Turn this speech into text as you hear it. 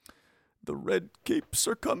The red capes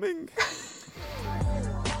are coming.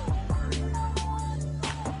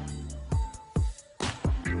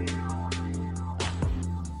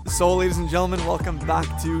 So, ladies and gentlemen, welcome back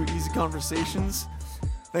to Easy Conversations.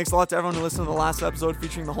 Thanks a lot to everyone who listened to the last episode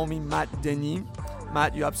featuring the homie Matt Denis.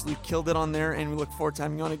 Matt, you absolutely killed it on there, and we look forward to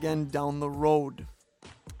having you on again down the road.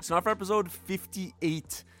 So now for episode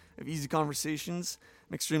 58 of Easy Conversations.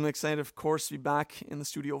 I'm extremely excited, of course, to be back in the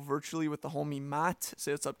studio virtually with the homie Matt.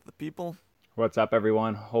 Say what's up to the people. What's up,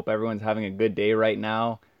 everyone? Hope everyone's having a good day right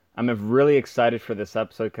now. I'm really excited for this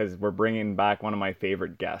episode because we're bringing back one of my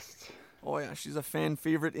favorite guests. Oh yeah, she's a fan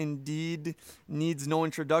favorite indeed. Needs no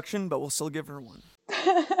introduction, but we'll still give her one.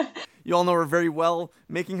 You all know her very well.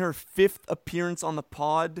 Making her 5th appearance on the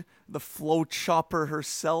pod, the flow chopper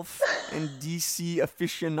herself, and DC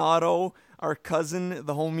aficionado, our cousin,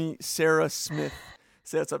 the homie Sarah Smith.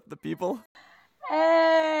 Say what's up to the people.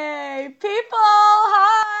 Hey, people!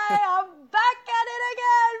 Hi! I'm back at it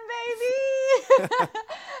again, baby!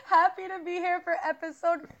 Happy to be here for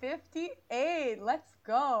episode 58. Let's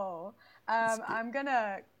go. I'm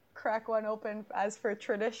gonna crack one open as per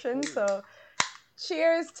tradition, so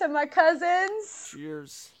cheers to my cousins.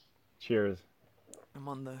 Cheers. Cheers. I'm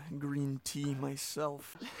on the green tea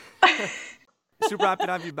myself. Super happy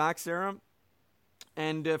to have you back, Sarah.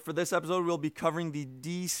 And for this episode, we'll be covering the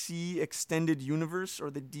DC Extended Universe, or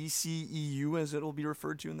the DCEU as it will be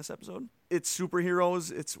referred to in this episode. It's superheroes,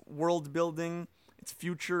 it's world building, it's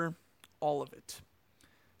future, all of it.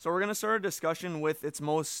 So we're going to start a discussion with its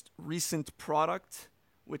most recent product,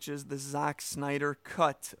 which is the Zack Snyder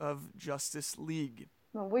cut of Justice League.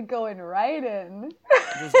 Well, we're going right in.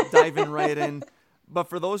 Just diving right in. But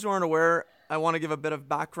for those who aren't aware, I want to give a bit of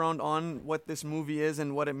background on what this movie is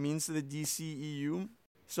and what it means to the DCEU.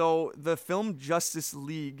 So the film Justice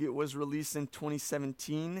League was released in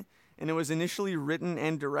 2017, and it was initially written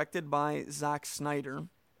and directed by Zack Snyder.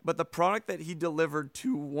 But the product that he delivered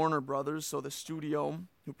to Warner Brothers, so the studio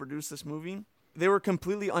who produced this movie, they were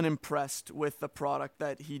completely unimpressed with the product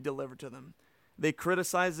that he delivered to them. They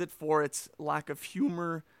criticized it for its lack of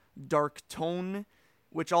humor, dark tone,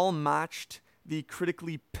 which all matched the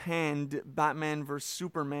critically panned Batman vs.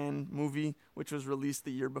 Superman movie, which was released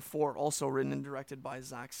the year before, also written and directed by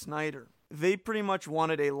Zack Snyder. They pretty much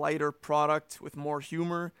wanted a lighter product with more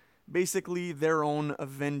humor, basically their own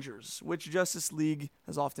Avengers, which Justice League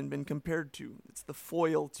has often been compared to. It's the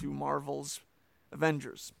foil to Marvel's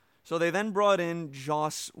Avengers. So they then brought in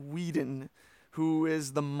Joss Whedon, who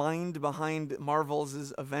is the mind behind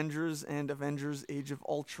Marvel's Avengers and Avengers Age of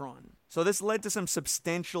Ultron. So this led to some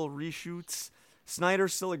substantial reshoots. Snyder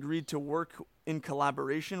still agreed to work in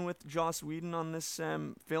collaboration with Joss Whedon on this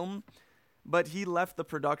film, but he left the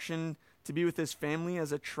production to be with his family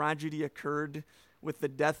as a tragedy occurred with the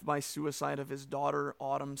death by suicide of his daughter,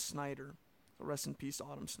 Autumn Snyder. So rest in peace,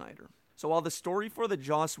 Autumn Snyder. So while the story for the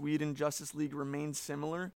Joss Whedon Justice League remained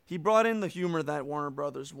similar, he brought in the humor that Warner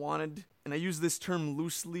Brothers wanted, and I use this term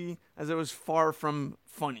loosely as it was far from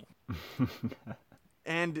funny.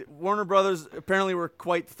 And Warner Brothers apparently were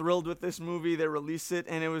quite thrilled with this movie. They released it,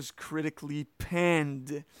 and it was critically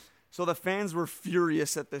panned. So the fans were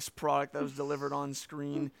furious at this product that was delivered on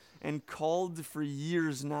screen and called for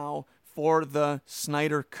years now for the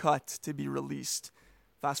Snyder Cut to be released.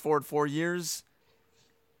 Fast forward 4 years,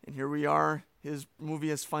 and here we are. His movie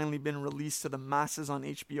has finally been released to the masses on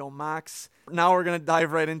HBO Max. Now we're going to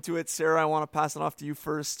dive right into it. Sarah, I want to pass it off to you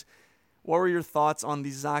first. What were your thoughts on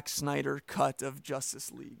the Zack Snyder cut of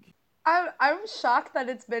Justice League? I'm shocked that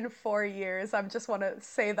it's been 4 years. I just want to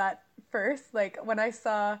say that first. Like, when I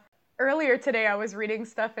saw earlier today, I was reading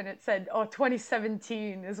stuff and it said,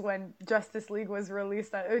 2017 is when Justice League was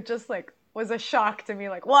released. It just was a shock to me.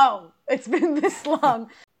 Like, whoa, it's been this long.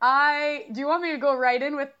 Do you want me to go right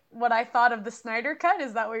in with what I thought of the Snyder cut?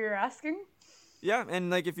 Is that what you're asking? Yeah,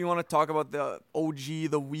 and if you want to talk about the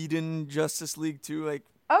OG, the Whedon Justice League too,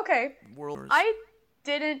 okay. World. I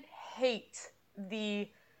didn't hate the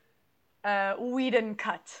Whedon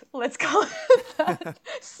cut. Let's call it that.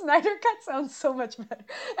 Snyder cut sounds so much better.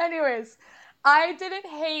 Anyways, I didn't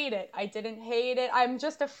hate it. I'm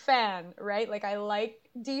just a fan, right? I like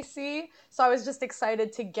DC, so I was just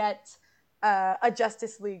excited to get a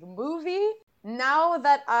Justice League movie. Now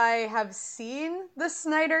that I have seen the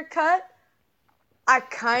Snyder cut, I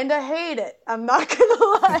kind of hate it. I'm not gonna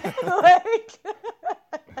lie.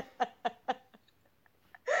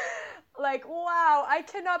 Wow, I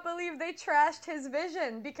cannot believe they trashed his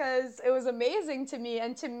vision, because it was amazing to me.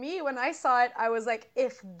 And to me, when I saw it, I was like,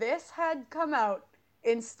 if this had come out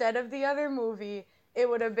instead of the other movie, it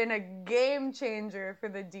would have been a game changer for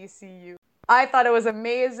the DCU. I thought it was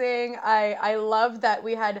amazing. I love that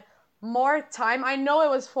we had more time. I know it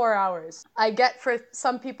was 4 hours. I get for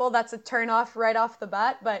some people that's a turn off right off the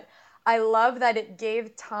bat, but I love that it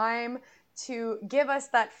gave time to give us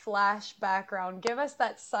that Flash background, give us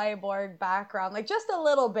that Cyborg background, like just a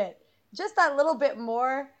little bit, just that little bit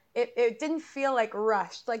more. It didn't feel like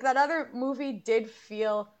rushed. Like that other movie did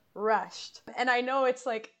feel rushed. And I know it's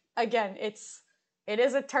like, again, it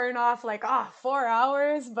is a turn off, like, 4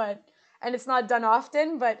 hours, and it's not done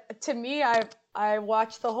often, but to me, I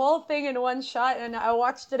watched the whole thing in one shot, and I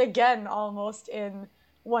watched it again almost in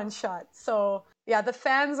one shot. So yeah, the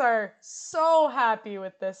fans are so happy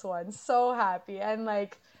with this one, so happy. And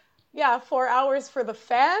like, yeah, 4 hours for the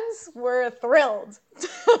fans, we're thrilled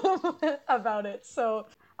about it. So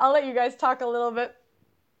I'll let you guys talk a little bit.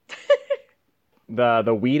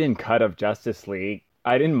 The Whedon cut of Justice League,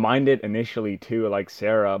 I didn't mind it initially too, like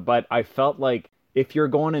Sarah, but I felt like if you're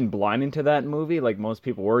going in blind into that movie, like most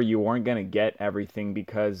people were, you weren't going to get everything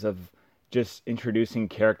because of just introducing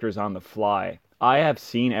characters on the fly. I have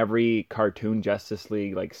seen every cartoon Justice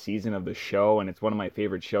League like season of the show, and it's one of my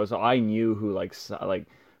favorite shows. So I knew who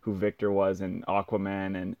who Victor was and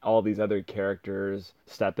Aquaman and all these other characters,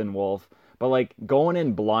 Steppenwolf. But like going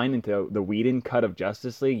in blind into the Whedon cut of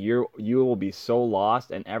Justice League, you will be so lost,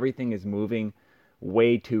 and everything is moving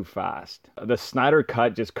way too fast. The Snyder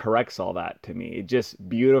cut just corrects all that to me. It just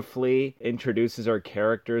beautifully introduces our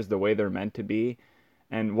characters the way they're meant to be.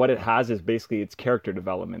 And what it has is basically its character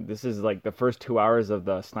development. This is like the first 2 hours of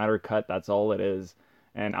the Snyder cut. That's all it is.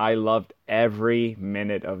 And I loved every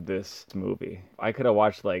minute of this movie. I could have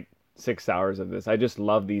watched like 6 hours of this. I just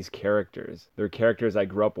love these characters. They're characters I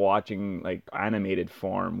grew up watching like animated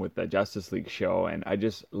form with the Justice League show. And I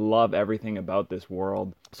just love everything about this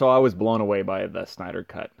world. So I was blown away by the Snyder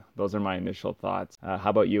cut. Those are my initial thoughts. How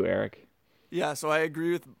about you, Eric? Yeah, so I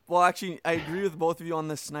agree with both of you on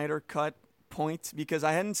the Snyder cut point, because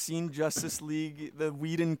I hadn't seen Justice League, the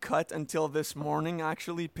Whedon cut, until this morning.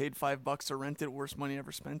 Actually paid $5 to rent it. Worst money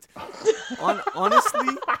ever spent. Honestly,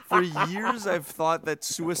 for years I've thought that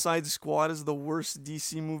Suicide Squad is the worst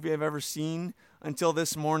DC movie I've ever seen, until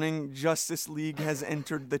this morning Justice League has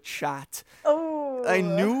entered the chat. Oh, I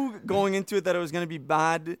knew going into it that it was going to be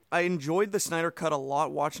bad. I enjoyed the Snyder cut a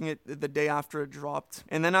lot, watching it the day after it dropped.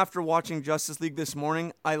 And then after watching Justice League this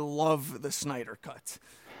morning, I love the Snyder cut.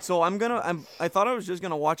 So I thought I was just going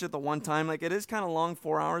to watch it the one time. Like, it is kind of long,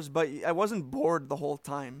 4 hours, but I wasn't bored the whole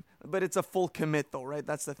time. But it's a full commit though, right?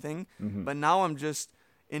 That's the thing. Mm-hmm. But now I'm just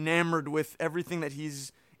enamored with everything that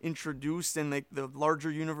he's introduced and like the larger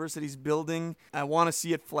universe that he's building. I want to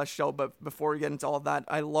see it fleshed out, but before we get into all of that,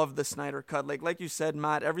 I love the Snyder cut. Like you said,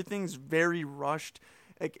 Matt, everything's very rushed.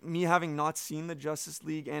 Like, me having not seen the Justice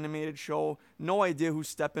League animated show, no idea who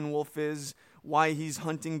Steppenwolf is, why he's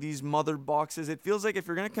hunting these mother boxes. It feels like if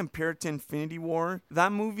you're going to compare it to Infinity War,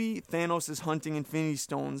 that movie, Thanos is hunting Infinity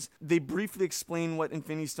Stones. They briefly explain what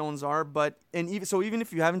Infinity Stones are, even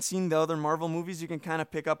if you haven't seen the other Marvel movies, you can kind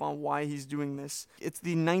of pick up on why he's doing this. It's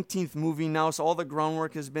the 19th movie now, so all the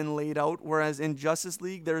groundwork has been laid out, whereas in Justice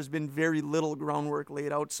League, there's been very little groundwork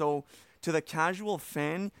laid out, so to the casual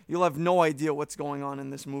fan, you'll have no idea what's going on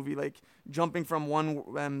in this movie. Like, jumping from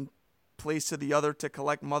one place to the other to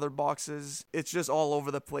collect mother boxes, it's just all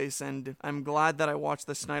over the place, and I'm glad that I watched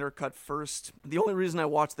the Snyder cut first. The only reason I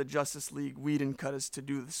watched the Justice League Whedon cut is to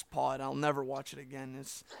do this pod. I'll never watch it again.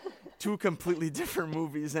 It's two completely different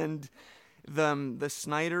movies, and the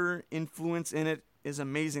Snyder influence in it is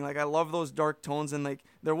amazing. Like, I love those dark tones, and like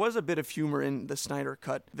there was a bit of humor in the Snyder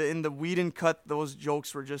cut. In the Whedon cut, those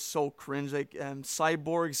jokes were just so cringe. Like,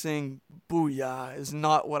 Cyborg saying "booyah" is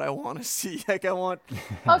not what I want to see. Like, I want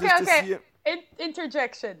to see it.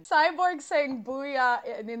 Interjection. Cyborg saying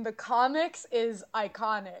 "booyah" in the comics is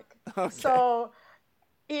iconic. Okay. So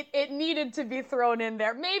it needed to be thrown in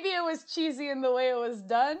there. Maybe it was cheesy in the way it was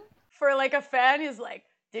done. For like a fan, he's like,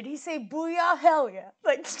 did he say booyah? Hell yeah.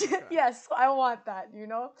 Like, yes, I want that, you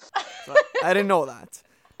know? So, I didn't know that.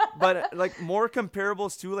 But, like, more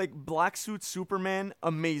comparables too, like, Black Suit Superman,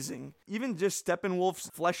 amazing. Even just Steppenwolf's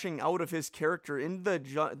fleshing out of his character in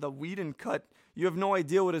the Whedon cut, you have no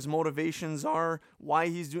idea what his motivations are, why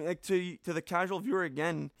he's doing, like, to the casual viewer,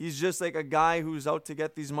 again, he's just like a guy who's out to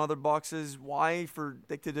get these mother boxes. Why? For,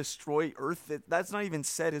 like, to destroy Earth? That's not even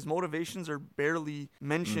said. His motivations are barely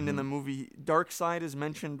mentioned in the movie. Darkseid is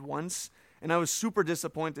mentioned once, and I was super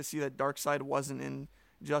disappointed to see that Darkseid wasn't in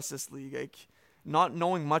Justice League. Like, not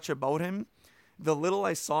knowing much about him, the little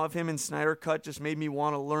I saw of him in Snyder Cut just made me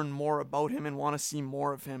want to learn more about him and want to see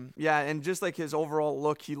more of him. Yeah, and just like his overall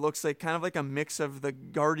look, he looks like kind of like a mix of the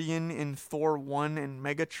Guardian in Thor 1 and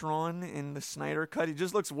Megatron in the Snyder Cut. He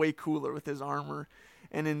just looks way cooler with his armor.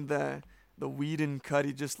 And in the the Whedon cut,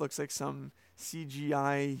 he just looks like some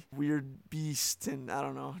CGI weird beast, and I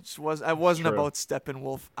don't know. I wasn't True. about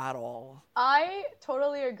Steppenwolf at all. I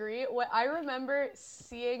totally agree. What I remember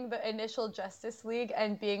seeing the initial Justice League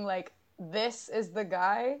and being like, this is the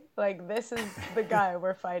guy. Like, this is the guy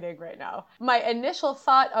we're fighting right now. My initial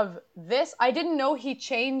thought of this, I didn't know he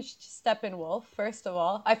changed Steppenwolf, first of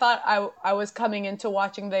all. I thought I was coming into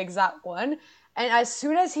watching the exact one. And as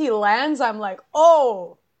soon as he lands, I'm like,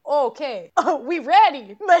 oh, okay, we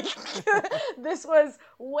ready. Like, this was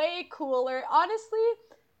way cooler. Honestly,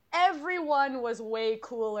 everyone was way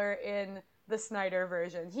cooler in the Snyder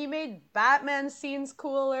version. He made Batman scenes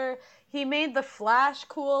cooler. He made the Flash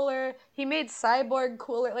cooler. He made Cyborg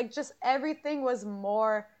cooler. Like, just everything was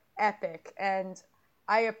more epic, and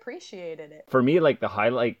I appreciated it. For me, like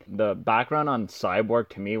the background on Cyborg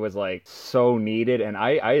to me was like so needed, and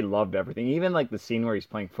I loved everything. Even like the scene where he's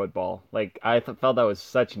playing football, like I felt that was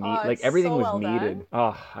such neat. Like everything so was well needed.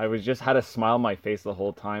 done. I was just had a smile on my face the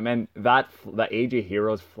whole time. And the Age of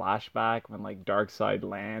Heroes flashback when like Darkseid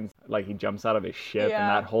lands, like he jumps out of his ship, and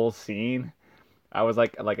that whole scene, I was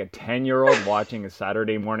like a 10-year-old watching a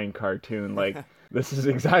Saturday morning cartoon. Like this is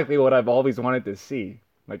exactly what I've always wanted to see.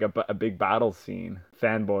 Like a big battle scene.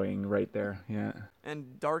 Fanboying right there, yeah.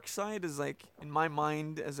 And Darkseid is like, in my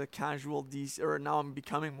mind, as a casual DC, or now I'm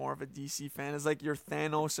becoming more of a DC fan, is like your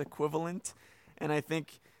Thanos equivalent. And I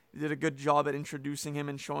think he did a good job at introducing him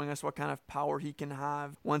and showing us what kind of power he can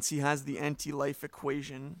have once he has the anti-life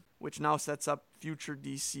equation, which now sets up future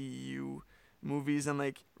DCU movies. And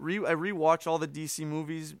like, I rewatched all the DC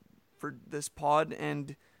movies for this pod,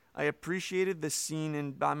 and I appreciated the scene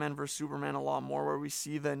in Batman vs. Superman a lot more, where we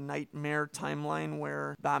see the nightmare timeline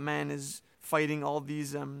where Batman is fighting all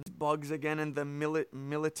these bugs again, and the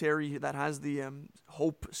military that has the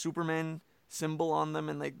Hope Superman symbol on them,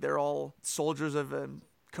 and like they're all soldiers of a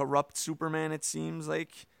corrupt Superman, it seems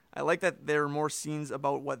like. I like that there are more scenes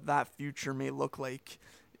about what that future may look like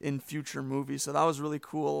in future movies, so that was really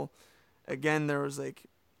cool. Again, there was like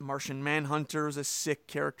Martian Manhunter was a sick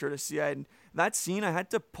character to see. That scene, I had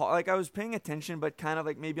to I was paying attention, but kind of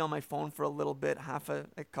like maybe on my phone for a little bit,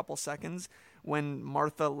 a couple seconds, when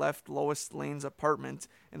Martha left Lois Lane's apartment,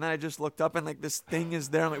 and then I just looked up and like this thing is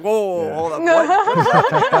there. I'm like, whoa, hold up,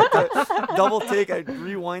 what? Double take. I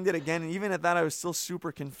rewind it again, and even at that, I was still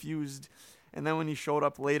super confused. And then when he showed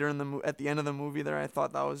up later at the end of the movie, there, I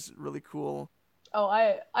thought that was really cool. Oh,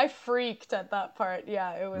 I freaked at that part.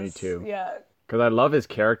 Yeah, it was. Me too. Yeah. Because I love his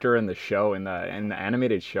character in the show, in the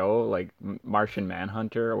animated show, like Martian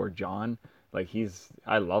Manhunter or John. Like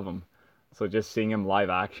I love him. So just seeing him live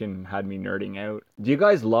action had me nerding out. Do you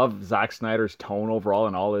guys love Zack Snyder's tone overall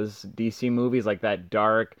in all his DC movies? Like that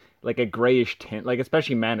dark, like a grayish tint, like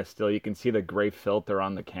especially Man of Steel, you can see the gray filter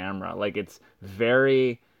on the camera. Like it's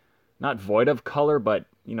very, not void of color, but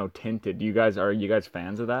tinted. Are you guys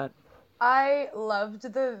fans of that? I loved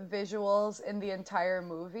the visuals in the entire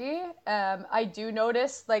movie. I do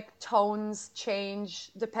notice like tones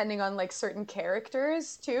change depending on like certain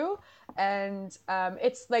characters too. And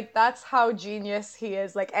it's like, that's how genius he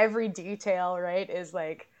is. Like every detail, right, is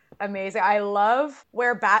like amazing. I love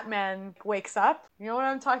where Batman wakes up. You know what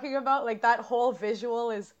I'm talking about? Like that whole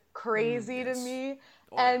visual is crazy to me.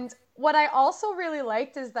 And what I also really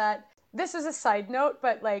liked is that, this is a side note,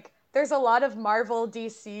 but like there's a lot of Marvel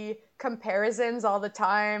DC comparisons all the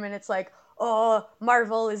time, and it's like, oh,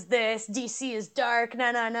 Marvel is this, DC is dark,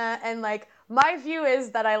 na. And like my view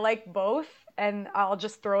is that I like both, and I'll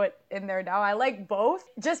just throw it in there now. I like both.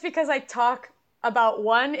 Just because I talk about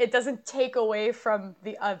one, it doesn't take away from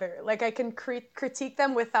the other. Like I can critique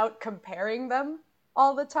them without comparing them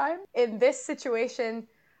all the time. In this situation,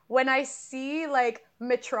 when I see like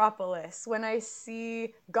Metropolis, when I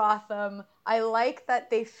see Gotham, I like that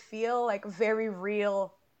they feel like very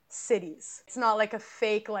real cities. It's not like a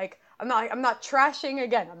fake, like I'm not trashing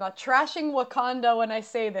Wakanda when I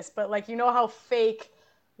say this, but like, you know how fake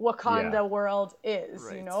Wakanda world is,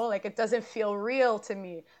 right. Like it doesn't feel real to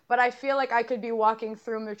me, but I feel like I could be walking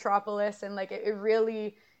through Metropolis and like it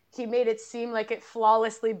really, he made it seem like it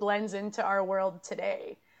flawlessly blends into our world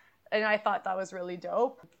today. And I thought that was really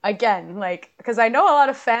dope. Again, like, because I know a lot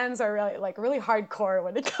of fans are really hardcore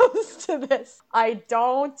when it comes to this.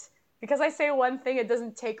 Because I say one thing, it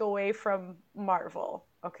doesn't take away from Marvel,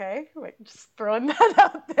 okay? Like, just throwing that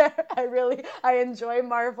out there. I enjoy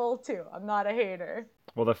Marvel too. I'm not a hater.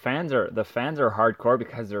 Well, the fans are hardcore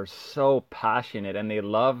because they're so passionate and they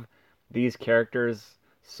love these characters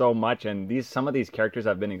so much. And some of these characters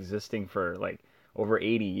have been existing for like over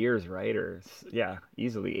 80 years, right? Yeah,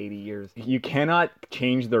 easily 80 years. You cannot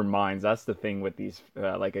change their minds. That's the thing with these,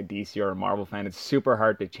 like a DC or a Marvel fan. It's super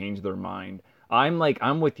hard to change their mind.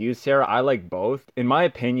 I'm with you, Sarah. I like both. In my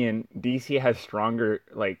opinion, DC has stronger,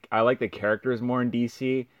 like, I like the characters more in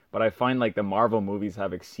DC, but I find like the Marvel movies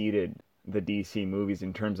have exceeded the DC movies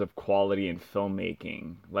in terms of quality and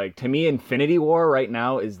filmmaking. Like, to me, Infinity War right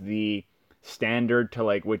now is the standard to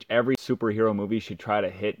like which every superhero movie should try to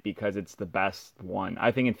hit because it's the best one.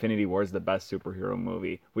 I think Infinity War is the best superhero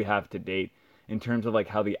movie we have to date in terms of like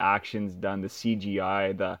how the action's done, the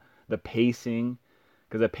CGI, the pacing,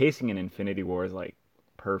 because the pacing in Infinity War is like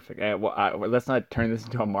perfect. Let's not turn this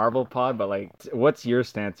into a Marvel pod, but like, what's your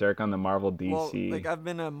stance, Eric, on the Marvel DC? Well, like, I've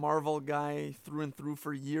been a Marvel guy through and through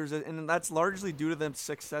for years, and that's largely due to the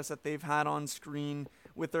success that they've had on screen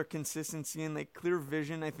with their consistency and like clear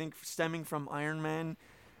vision, I think, stemming from Iron Man,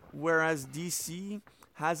 whereas DC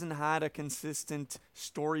hasn't had a consistent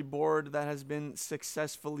storyboard that has been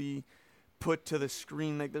successfully put to the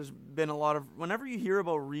screen. Like, there's been a lot of, whenever you hear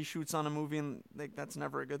about reshoots on a movie, and like that's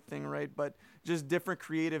never a good thing, right? But just different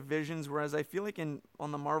creative visions, whereas I feel like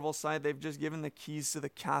on the Marvel side, they've just given the keys to the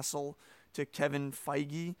castle to Kevin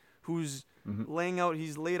Feige, who's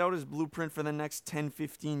he's laid out his blueprint for the next 10,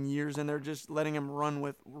 15 years, and they're just letting him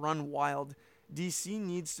run wild. DC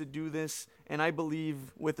needs to do this, and I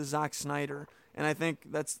believe with Zack Snyder, and I think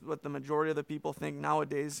that's what the majority of the people think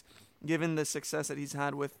nowadays, given the success that he's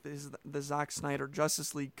had with the Zack Snyder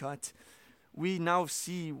Justice League cut. We now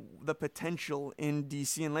see the potential in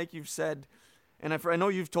DC, and like you've said, and I know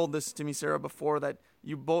you've told this to me, Sarah, before, that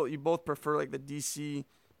you both prefer like the DC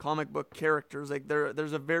comic book characters. Like,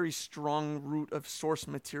 there's a very strong root of source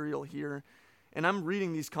material here, and I'm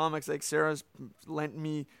reading these comics. Like, Sarah's lent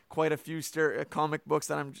me quite a few comic books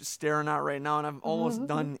that I'm just staring at right now, and I've almost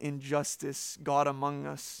done Injustice: God Among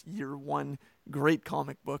Us Year 1. Great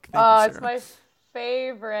comic book. Thank you, Sarah. It's my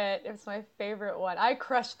favorite. It's my favorite one. I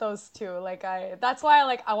crushed those two. That's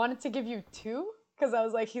why I wanted to give you two, because I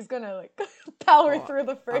was like, he's gonna like power through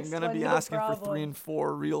the first one. I'm gonna be asking for 3 and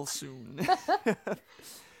 4 real soon.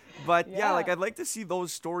 But yeah, like, I'd like to see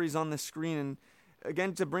those stories on the screen. And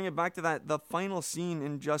again, to bring it back to that, the final scene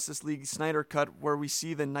in Justice League Snyder Cut where we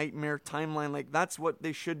see the Nightmare timeline, like, that's what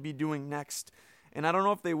they should be doing next. And I don't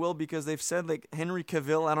know if they will, because they've said, like, Henry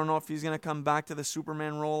Cavill, I don't know if he's going to come back to the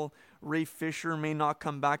Superman role. Ray Fisher may not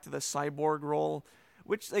come back to the Cyborg role,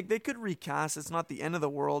 which, like, they could recast. It's not the end of the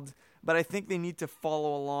world. But I think they need to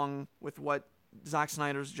follow along with what Zack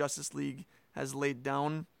Snyder's Justice League has laid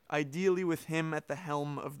down, ideally with him at the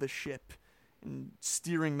helm of the ship and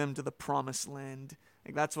steering them to the promised land.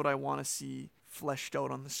 Like, that's what I want to see fleshed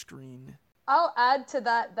out on the screen. I'll add to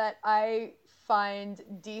that I find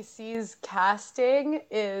DC's casting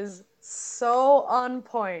is so on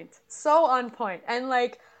point. So on point. And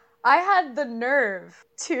like, I had the nerve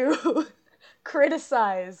to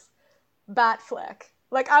criticize Batfleck.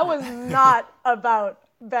 Like, I was not about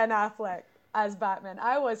Ben Affleck as Batman.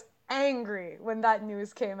 I was angry when that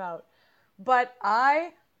news came out. But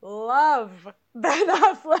I love Ben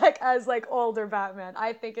Affleck as like older Batman.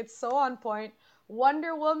 I think it's so on point.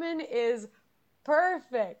 Wonder Woman is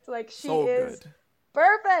perfect. Like, she is good.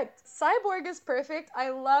 Perfect. Cyborg is perfect.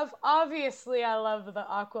 Obviously I love the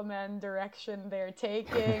Aquaman direction they're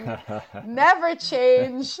taking. Never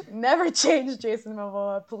change Jason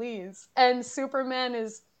Momoa, please. And Superman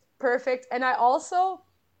is perfect. And I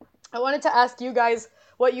wanted to ask you guys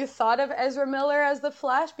what you thought of Ezra Miller as the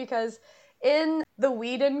Flash, because in the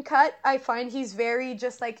Whedon cut, I find he's very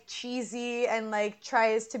just like cheesy and like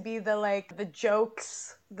tries to be the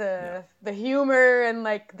jokes, the humor, and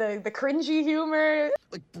like the cringy humor.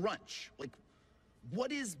 Like brunch. Like,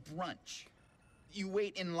 what is brunch? You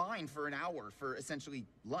wait in line for an hour for essentially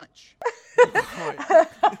lunch.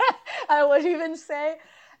 I would even say.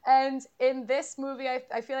 And in this movie,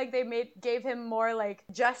 I feel like they gave him more like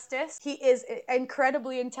justice. He is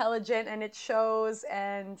incredibly intelligent, and it shows.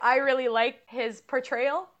 And I really like his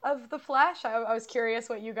portrayal of the Flash. I was curious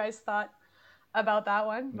what you guys thought about that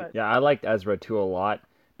one. But yeah, I liked Ezra too a lot,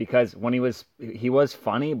 because when he was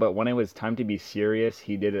funny, but when it was time to be serious,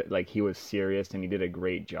 he did it like he was serious, and he did a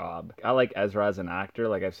great job. I like Ezra as an actor.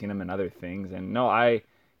 Like, I've seen him in other things, and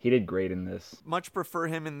he did great in this. Much prefer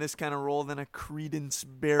him in this kind of role than a Credence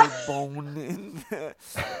Barebone in the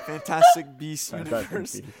Fantastic Beasts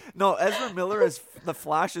universe. No, Ezra Miller as the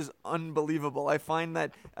Flash is unbelievable. I find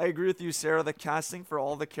that, I agree with you, Sarah, the casting for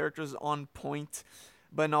all the characters on point.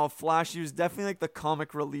 But no, Flash, he was definitely like the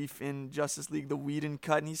comic relief in Justice League, the Whedon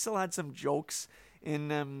cut, and he still had some jokes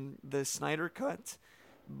in the Snyder cut.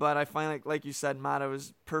 But I find like you said, Matt, it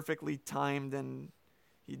was perfectly timed, and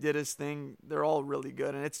He did his thing. They're all really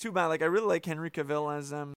good, and it's too bad. Like I really like Henry Cavill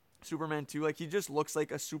as Superman too. Like he just looks like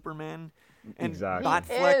a Superman. And Exactly.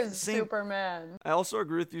 Batfleck, is Superman. I also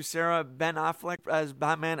agree with you, Sarah. Ben Affleck as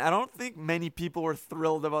Batman. I don't think many people were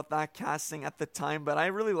thrilled about that casting at the time, but I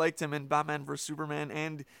really liked him in Batman vs Superman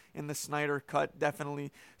and in the Snyder cut.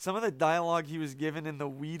 Definitely some of the dialogue he was given in the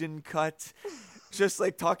Whedon cut, just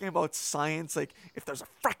like talking about science. Like if there's a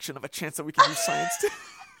fraction of a chance that we can use science to.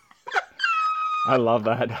 I love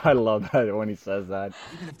that. I love that when he says that.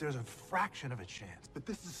 Even if there's a fraction of a chance, but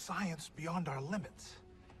this is science beyond our limits.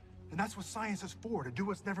 And that's what science is for, to do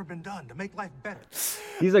what's never been done, to make life better.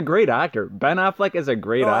 He's a great actor. Ben Affleck is a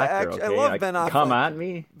great actor. Okay? I love Ben Affleck. Come at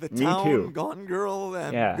me. The Me Town, too. Gone Girl,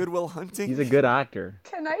 and Yeah. Good Will Hunting. He's a good actor.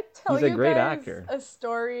 Can I tell He's a you great guys actor. a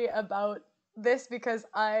story about this, because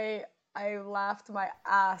I laughed my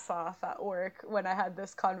ass off at work when I had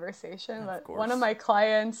this conversation. But course. one of my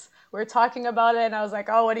clients, we were talking about it, and I was like,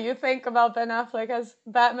 "Oh, what do you think about Ben Affleck as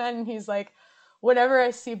Batman?" And he's like, "Whenever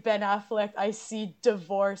I see Ben Affleck, I see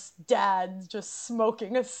divorced dads just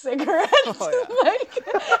smoking a cigarette."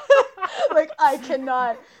 Like I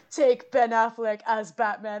cannot take Ben Affleck as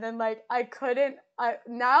Batman, and like I couldn't.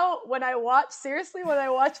 Now when I watch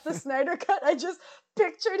the Snyder cut, I just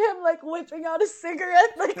pictured him like whipping out a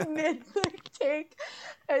cigarette like mid take.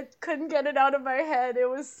 I couldn't get it out of my head. It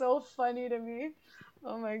was so funny to me.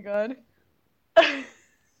 Oh my god.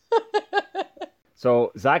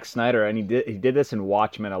 So Zack Snyder, and he did this in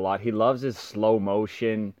Watchmen a lot. He loves his slow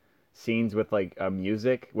motion scenes with like a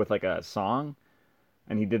music, with like a song,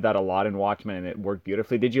 and he did that a lot in Watchmen, and it worked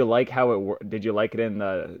beautifully. Did you like how it? Did you like it in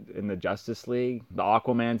the Justice League, the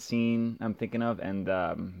Aquaman scene I'm thinking of, and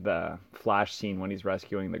the Flash scene when he's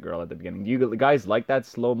rescuing the girl at the beginning? Do you guys like that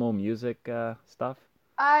slow mo music stuff?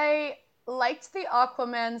 I liked the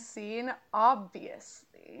Aquaman scene,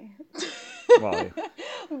 obviously. Well,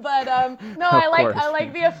 But no, Of course. I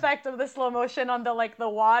like the effect of the slow motion on the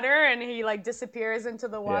water, and he like disappears into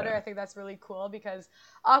the water. Yeah. I think that's really cool because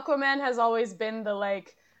Aquaman has always been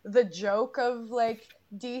the joke of like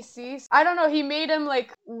DC. I don't know, he made him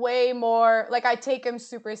like way more like I take him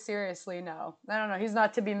super seriously now. I don't know, he's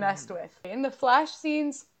not to be messed with. In the Flash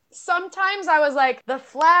scenes, sometimes I was like, the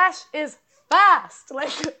Flash is fast,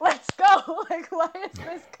 like let's go. Like why is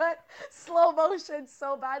this cut slow motion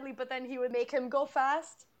so badly? But then he would make him go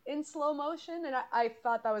fast in slow motion, and I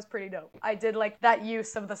thought that was pretty dope. I did like that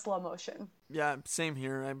use of the slow motion. Yeah, same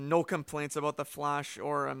here. I have no complaints about the Flash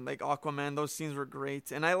or like Aquaman. Those scenes were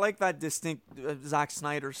great, and I like that distinct Zack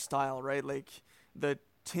Snyder style, right? Like the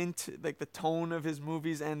tint, like the tone of his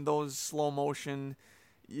movies, and those slow motion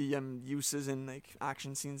uses in like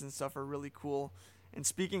action scenes and stuff are really cool. And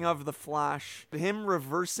speaking of the Flash, him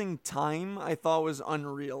reversing time, I thought was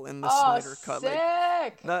unreal in the Snyder cut.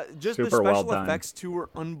 Sick! Like, just Super the special well done. effects too were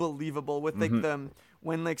unbelievable. With like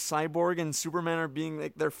when like Cyborg and Superman are being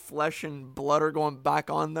like their flesh and blood are going back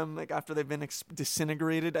on them like after they've been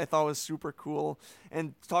disintegrated. I thought was super cool.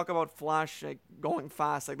 And talk about Flash like going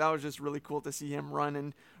fast, like that was just really cool to see him run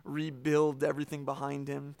and rebuild everything behind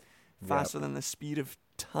him faster than the speed of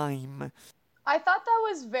time. I thought that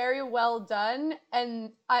was very well done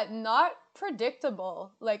and not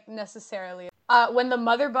predictable, like necessarily. When the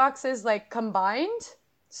mother boxes like combined,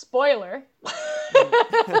 spoiler.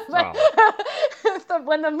 wow.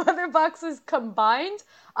 When the mother boxes combined,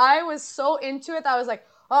 I was so into it that I was like,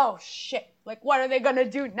 oh shit, like what are they gonna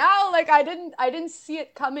do now? Like I didn't see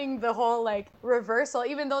it coming, the whole like reversal.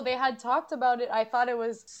 Even though they had talked about it, I thought it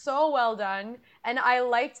was so well done, and I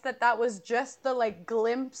liked that was just the like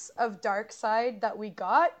glimpse of Darkseid that we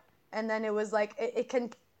got, and then it was like it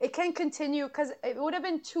can continue, because it would have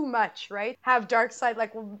been too much, right? Have Darkseid,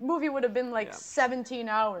 like movie would have been like 17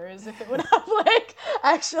 hours if it would have like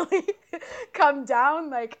actually come down.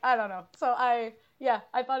 Like I don't know. So I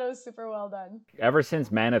thought it was super well done. Ever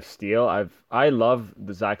since Man of Steel, I love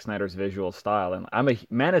the Zack Snyder's visual style, and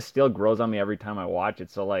Man of Steel grows on me every time I watch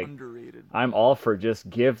it. So like, Underrated. I'm all for just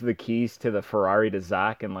give the keys to the Ferrari to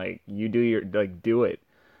Zack, and like you do it.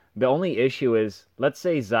 The only issue is, let's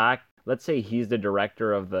say he's the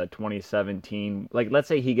director of the 2017. Like, let's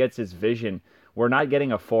say he gets his vision. We're not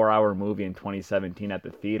getting a 4-hour movie in 2017 at the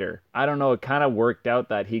theater. I don't know. It kind of worked out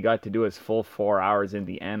that he got to do his full 4 hours in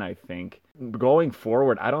the end, I think. Going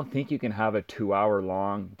forward, I don't think you can have a 2-hour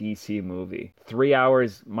long DC movie. 3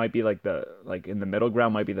 hours might be like in the middle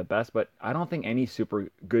ground might be the best, but I don't think any super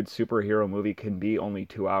good superhero movie can be only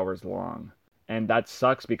 2 hours long. And that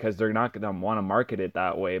sucks because they're not going to want to market it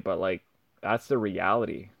that way, but like that's the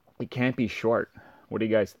reality. It can't be short. What do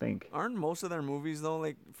you guys think? Aren't most of their movies though,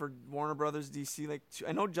 like for Warner Brothers DC, like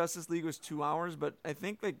I know Justice League was 2 hours, but I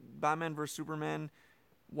think like Batman vs Superman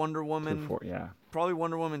Wonder Woman, Yeah. probably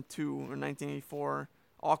Wonder Woman 2 or 1984.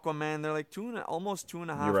 Aquaman, they're like almost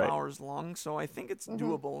 2.5 You're right. hours long, so I think it's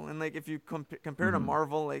doable. And like if you compare to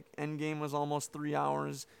Marvel, like Endgame was almost 3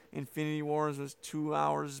 hours, Infinity Wars was 2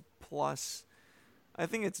 hours plus. I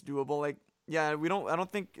think it's doable. Like yeah, I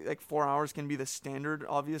don't think like 4 hours can be the standard.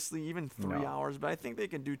 Obviously, even 3 No. hours, but I think they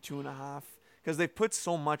can do 2.5 because they put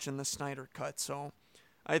so much in the Snyder cut. So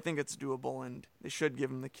I think it's doable, and they should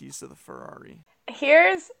give him the keys to the Ferrari.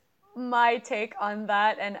 Here's my take on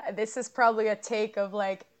that, and this is probably a take of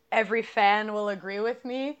like every fan will agree with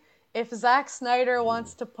me. If Zack Snyder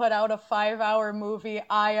wants to put out a 5-hour movie,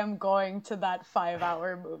 I am going to that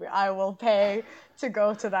 5-hour movie. I will pay to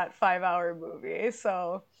go to that 5-hour movie.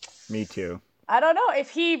 So Me too. I don't know. If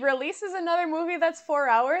he releases another movie that's 4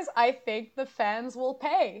 hours, I think the fans will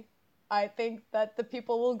pay. I think that the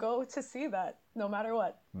people will go to see that no matter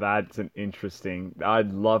what. That's an interesting.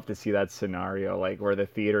 I'd love to see that scenario, like where the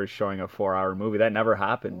theater is showing a 4-hour movie. That never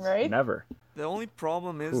happens. Right? Never. The only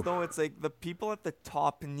problem is, though, it's like the people at the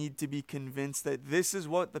top need to be convinced that this is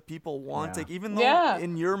what the people want. Yeah. Like, even though Yeah.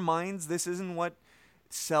 in your minds this isn't what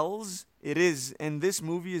sells, it is. And this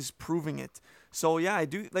movie is proving it. So, yeah, I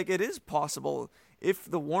do. Like, it is possible. If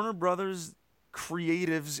the Warner Brothers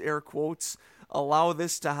creatives, air quotes, allow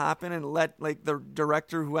this to happen and let, like, the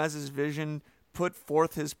director who has his vision put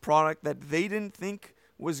forth his product that they didn't think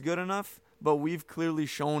was good enough, but we've clearly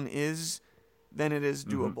shown is, then it is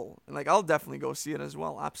doable. And like I'll definitely go see it as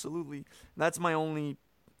well. Absolutely. That's my only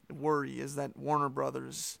worry, is that Warner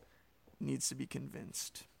Brothers needs to be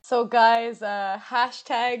convinced. So guys,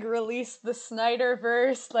 hashtag release the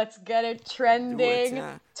Snyderverse. Let's get it trending.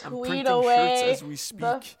 yeah. I'm Tweet printing away. shirts as we speak.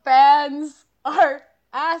 The fans are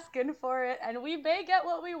asking for it, and we may get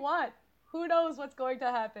what we want. Who knows what's going to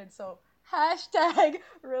happen? So hashtag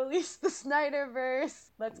release the Snyderverse.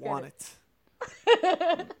 Let's get Want it.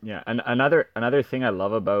 it. Yeah, and another thing I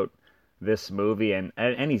love about this movie and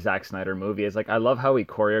any Zack Snyder movie is like I love how he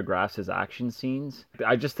choreographs his action scenes.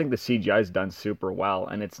 I just think the CGI is done super well,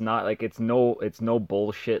 and it's not like it's no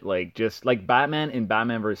bullshit, like just like Batman in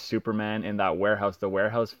Batman vs Superman in that the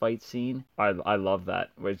warehouse fight scene. I love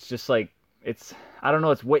that. It's just like I don't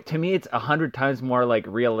know, to me it's 100 times more like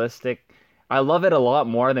realistic. I love it a lot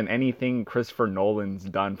more than anything Christopher Nolan's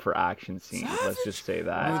done for action scenes. Let's just say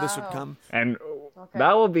that. I knew this would come. And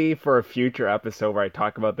that will be for a future episode where I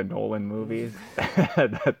talk about the Nolan movies.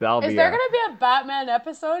 That'll Is be there going to be a Batman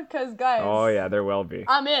episode? Because, guys, Oh yeah, there will be.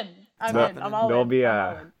 I'm in. I'm in. I'm all There'll in. be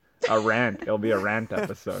I'm all in. a rant. It'll be a rant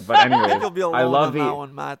episode. But anyway, You'll be alone I love on that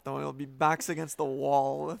one, Matt, though. It'll be backs against the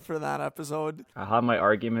wall for that episode. I have my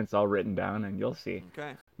arguments all written down, and you'll see.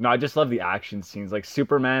 Okay. No, I just love the action scenes. Like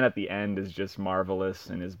Superman at the end is just marvelous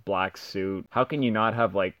in his black suit. How can you not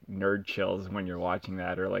have like nerd chills when you're watching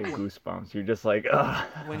that, or like goosebumps? You're just like, ugh.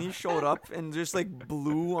 When he showed up and just like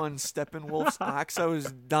blew on Steppenwolf's axe, I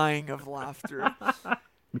was dying of laughter.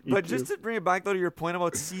 But just to bring it back though to your point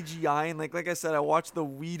about CGI, and like I said, I watched the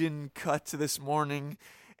Whedon cut this morning,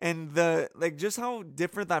 and just how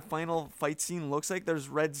different that final fight scene looks like. There's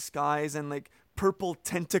red skies and like purple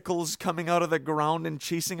tentacles coming out of the ground and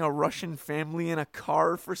chasing a Russian family in a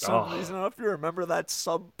car for some reason. I don't know if you remember that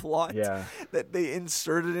subplot that they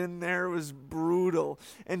inserted in there. It was brutal.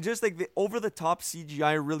 And just like the over-the-top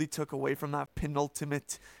CGI really took away from that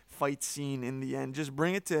penultimate fight scene in the end. Just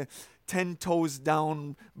bring it to 10 toes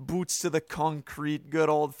down, boots to the concrete, good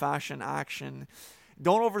old-fashioned action.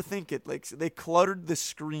 Don't overthink it. Like, they cluttered the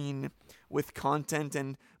screen with content,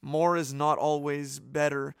 and more is not always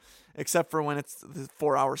better, except for when it's the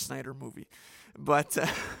 4-hour Snyder movie. But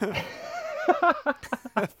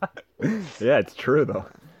Yeah, it's true though.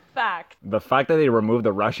 Fact. The fact that they removed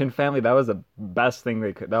the Russian family, that was the best thing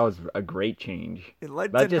they could. That was a great change. it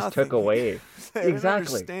led That to just nothing. took away. I didn't Exactly.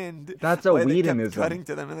 understand That's a why they kept Whedonism. cutting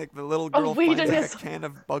to them, and like the little girl finds like, a Whedonism. can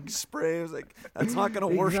of bug spray. I was like, that's not gonna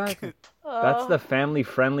work. Exactly. That's the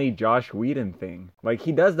family-friendly Josh Whedon thing. Like,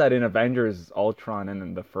 he does that in Avengers Ultron and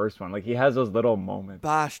in the first one. Like, he has those little moments.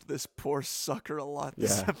 Bashed this poor sucker a lot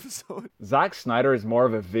this Yeah. episode. Zack Snyder is more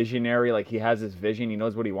of a visionary. Like, he has his vision. He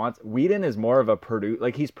knows what he wants. Whedon is more of a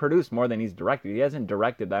like, he's produced more than he's directed. He hasn't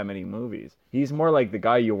directed that many movies. He's more like the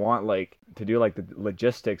guy you want, like, to do, like, the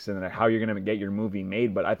logistics and how you're going to get your movie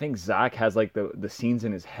made. But I think Zack has, like, the scenes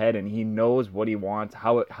in his head, and he knows what he wants,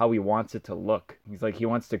 how he wants it to look. He's like, he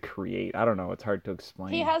wants to create. I don't know. It's hard to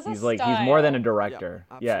explain. He has a He's like, he's more than a director.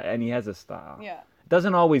 Yeah, Yeah, and he has a style. Yeah.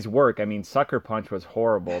 Doesn't always work. I mean, Sucker Punch was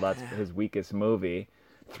horrible. That's his weakest movie.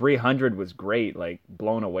 300 was great, like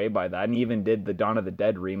blown away by that. And he even did the Dawn of the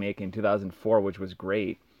Dead remake in 2004, which was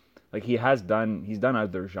great. Like he's done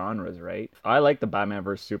other genres, right? I like the Batman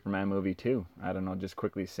vs Superman movie too. I don't know, just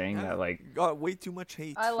quickly saying that, like, got way too much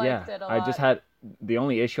hate. I liked it a lot. I just had the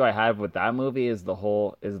only issue I have with that movie is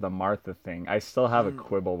the Martha thing. I still have a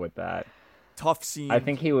quibble with that. Tough scene. I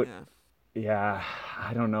think he would. Yeah,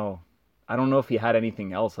 I don't know. I don't know if he had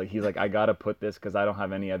anything else. Like he's like, I gotta put this because I don't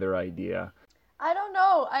have any other idea. I don't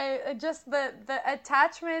know. I just the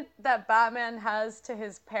attachment that Batman has to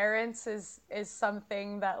his parents is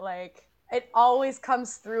something that, like, it always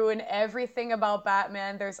comes through in everything about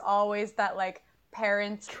Batman. There's always that, like,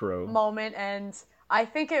 parent moment, and I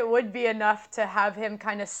think it would be enough to have him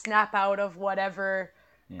kind of snap out of whatever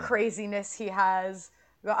craziness he has.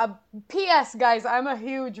 P.S. guys, I'm a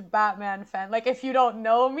huge Batman fan. Like, if you don't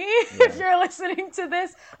know me, if you're listening to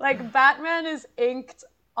this, like, Batman is inked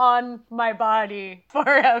on my body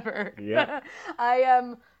forever. Yeah. I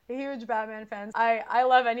am a huge Batman fan. I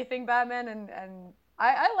love anything Batman, and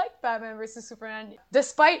I like Batman versus Superman.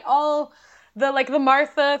 Despite all the, like, the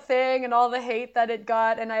Martha thing and all the hate that it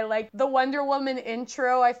got, and I like the Wonder Woman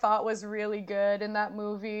intro, I thought was really good in that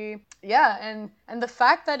movie. Yeah, and the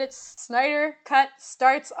fact that it's Snyder Cut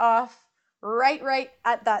starts off right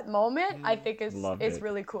at that moment, I think is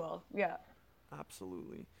really cool. Yeah.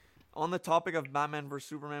 Absolutely. On the topic of Batman vs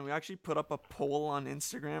Superman, we actually put up a poll on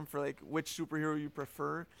Instagram for, like, which superhero you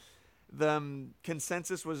prefer. The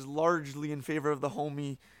consensus was largely in favor of the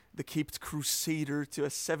homie, the Caped Crusader, to a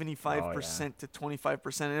 75% to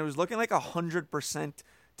 25%. And it was looking like 100%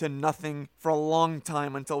 to nothing for a long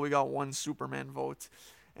time until we got one Superman vote.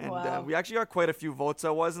 And we actually got quite a few votes.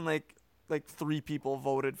 So it wasn't like 3 people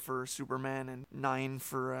voted for Superman and 9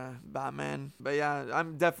 for Batman. But yeah,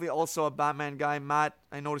 I'm definitely also a Batman guy. Matt,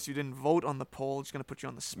 I noticed you didn't vote on the poll. Just going to put you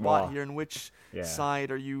on the spot here. And which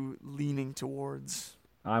side are you leaning towards?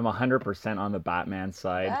 I'm 100% on the Batman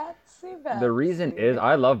side. That's the reason is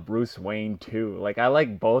I love Bruce Wayne too. Like, I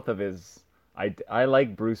like both of his... I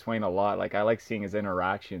like Bruce Wayne a lot. Like, I like seeing his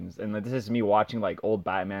interactions. And this is me watching, like, old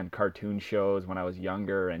Batman cartoon shows when I was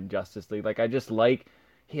younger and Justice League. Like, I just like...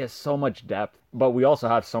 He has so much depth, but we also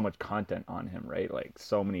have so much content on him, right? Like,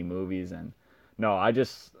 so many movies. And no,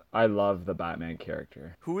 I love the Batman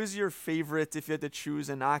character. Who is your favorite if you had to choose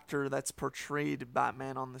an actor that's portrayed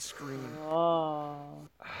Batman on the screen?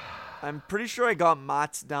 I'm pretty sure I got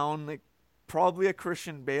Matt's down. Like, probably a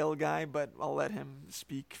Christian Bale guy, but I'll let him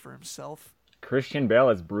speak for himself. Christian Bale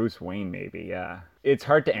as Bruce Wayne, maybe, yeah. It's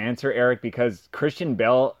hard to answer, Eric, because Christian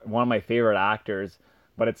Bale, one of my favorite actors,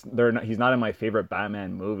 but he's not in my favorite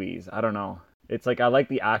Batman movies. I don't know. It's like I like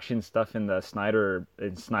the action stuff in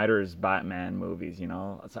Snyder's Batman movies, you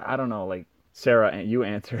know? So I don't know, like, Sarah, you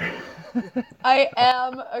answer. I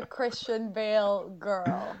am a Christian Bale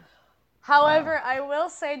girl. However, I will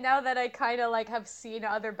say, now that I kind of, like, have seen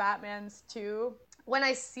other Batmans too, when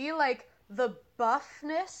I see, like, the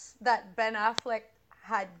buffness that Ben Affleck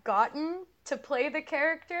had gotten to play the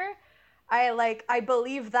character, I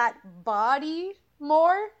believe that body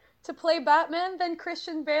more to play Batman than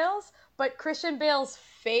Christian Bale's, but Christian Bale's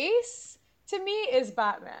face to me is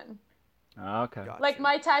Batman. Okay. Gotcha. Like,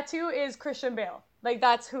 my tattoo is Christian Bale. Like,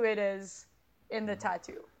 that's who it is in the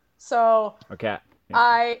tattoo. So okay.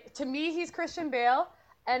 To me, he's Christian Bale,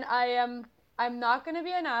 and I'm not going to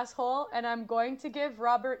be an asshole, and I'm going to give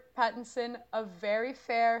Robert Pattinson a very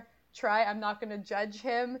fair try. I'm not going to judge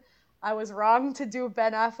him. I was wrong to do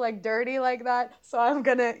Ben Affleck dirty like that, so I'm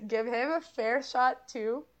going to give him a fair shot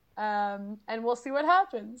too, and we'll see what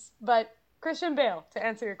happens. But Christian Bale, to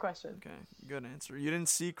answer your question. Okay, good answer. You didn't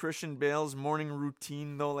see Christian Bale's morning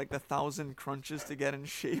routine, though, like the 1,000 crunches to get in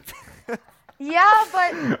shape? Yeah,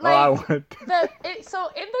 but like so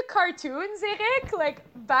in the cartoons, Eric, like,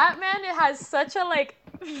 Batman, it has such a, like,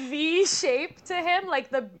 V shape to him, like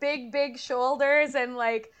the big shoulders, and,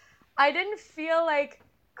 like, I didn't feel like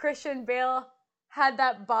Christian Bale had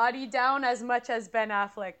that body down as much as Ben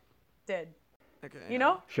Affleck did. Okay, you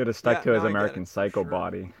know? Should have stuck to his American Psycho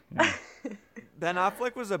body. Yeah. Ben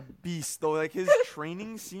Affleck was a beast, though. Like, his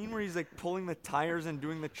training scene where he's, like, pulling the tires and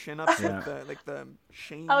doing the chin-ups with the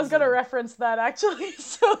chains. I was going to reference that, actually,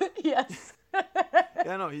 so yes.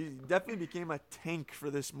 Yeah, no, he definitely became a tank for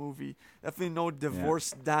this movie. Definitely no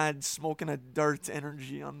divorced dad smoking a dart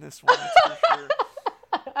energy on this one, that's for sure.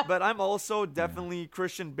 But I'm also definitely,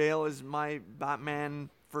 Christian Bale is my Batman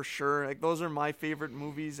for sure. Like, those are my favorite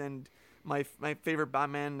movies and my favorite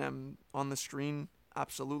Batman on the screen.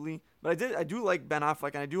 Absolutely. But I do like Ben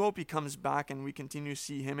Affleck, and I do hope he comes back and we continue to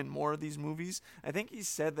see him in more of these movies. I think he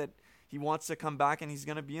said that he wants to come back and he's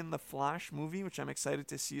going to be in the Flash movie, which I'm excited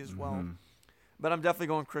to see as well. But I'm definitely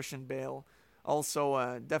going Christian Bale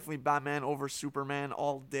Also, definitely Batman over Superman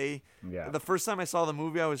all day. Yeah. The first time I saw the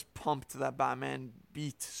movie, I was pumped that Batman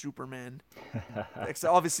beat Superman.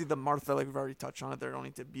 Except obviously the Martha, like we've already touched on it, they don't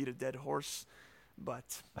need to beat a dead horse.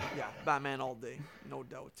 But yeah, Batman all day, no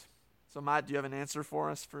doubt. So Matt, do you have an answer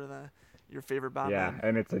for us for your favorite Batman? Yeah,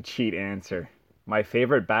 and it's a cheat answer. My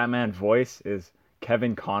favorite Batman voice is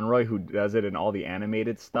Kevin Conroy, who does it in all the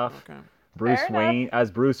animated stuff. Okay.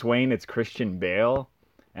 As Bruce Wayne, it's Christian Bale,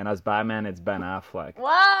 and as Batman, it's Ben Affleck.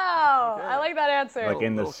 Wow, Okay. I like that answer. Like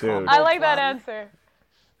in the Little suit. combo I like that platter. answer.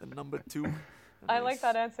 The number 2. I like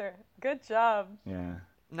that answer. Good job. Yeah.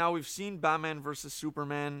 Now, we've seen Batman versus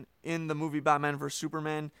Superman in the movie Batman vs.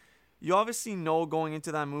 Superman. You obviously know going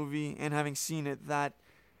into that movie and having seen it that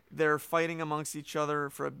they're fighting amongst each other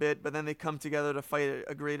for a bit, but then they come together to fight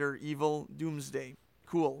a greater evil, Doomsday.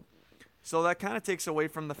 Cool. So that kind of takes away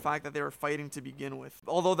from the fact that they were fighting to begin with.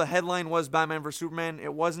 Although the headline was Batman vs. Superman,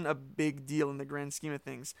 it wasn't a big deal in the grand scheme of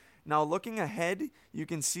things. Now, looking ahead, you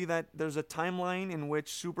can see that there's a timeline in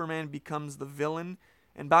which Superman becomes the villain,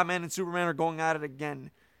 and Batman and Superman are going at it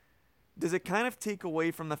again. Does it kind of take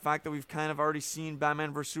away from the fact that we've kind of already seen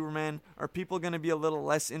Batman vs. Superman? Are people going to be a little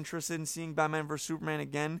less interested in seeing Batman vs. Superman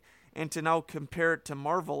again? And to now compare it to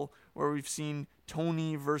Marvel, where we've seen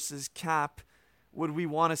Tony versus Cap, would we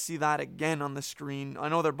want to see that again on the screen? I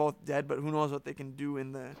know they're both dead, but who knows what they can do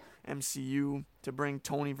in the MCU to bring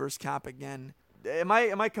Tony versus Cap again? Am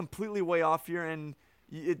I completely way off here and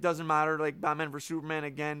it doesn't matter, like Batman vs. Superman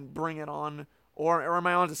again, bring it on? Or am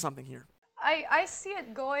I onto something here? I see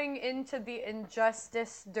it going into the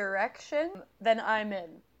Injustice direction, then I'm in.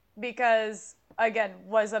 Because, again,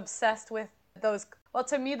 was obsessed with those, well,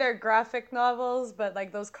 to me they're graphic novels, but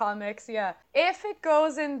like those comics, yeah. If it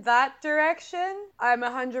goes in that direction, I'm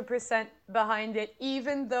 100% behind it,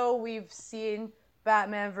 even though we've seen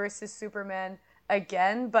Batman versus Superman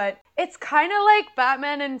again. But it's kind of like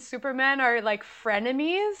Batman and Superman are like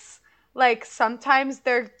frenemies. Like, sometimes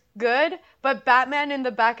they're good, but Batman in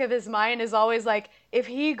the back of his mind is always like, if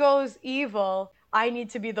he goes evil, I need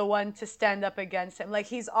to be the one to stand up against him. Like,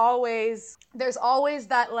 there's always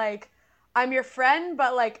that, like, I'm your friend,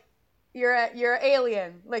 but like, you're an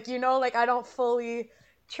alien. Like, you know, like, I don't fully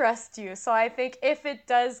trust you. So I think if it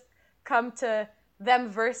does come to them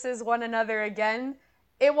versus one another again,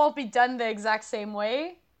 it won't be done the exact same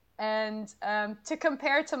way. And to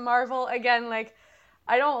compare to Marvel, again, like,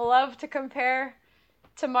 I don't love to compare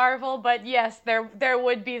to Marvel, but yes, there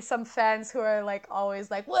would be some fans who are like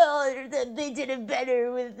always like, well, they did it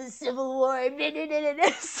better with the Civil War.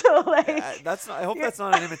 So like, I hope that's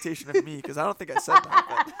not an imitation of me, because I don't think I said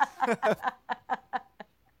that. But.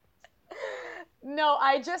 No,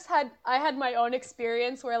 I had my own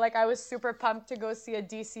experience where like I was super pumped to go see a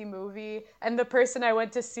DC movie, and the person I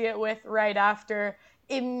went to see it with right after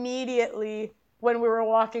immediately, when we were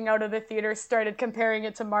walking out of the theater, started comparing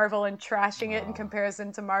it to Marvel and trashing it in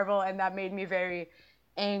comparison to Marvel, and that made me very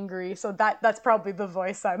angry. So that's probably the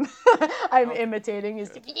voice I'm imitating, is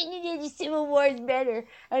Civil War is better.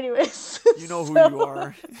 Anyways. You know who you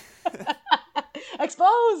are.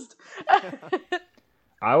 Exposed!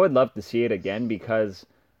 I would love to see it again because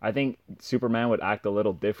I think Superman would act a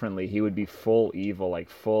little differently. He would be full evil, like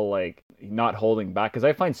full, like, not holding back. Because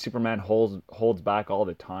I find Superman holds back all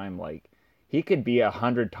the time. Like, he could be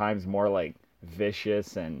 100 times more like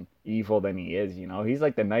vicious and evil than he is, you know? He's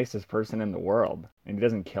like the nicest person in the world, and he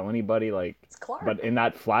doesn't kill anybody. Like, It's Clark. but in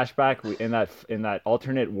that flashback, in that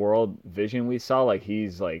alternate world vision we saw, like,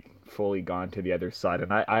 he's like fully gone to the other side.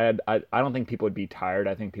 And I don't think people would be tired.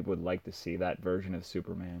 I think people would like to see that version of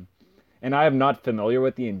Superman. And I am not familiar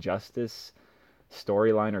with the Injustice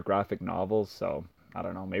storyline or graphic novels, so I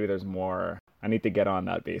don't know. Maybe there's more. I need to get on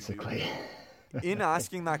that, basically. In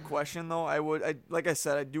asking that question, though, like I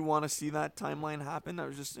said, I do want to see that timeline happen. That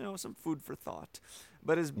was just, some food for thought.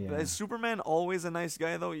 But is Superman always a nice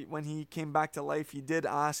guy, though? When he came back to life, he did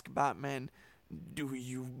ask Batman, "Do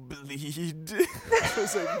you bleed?" It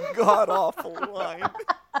was a god-awful line.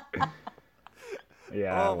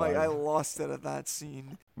 Yeah. Oh my! I lost it at that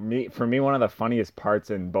scene. For me, one of the funniest parts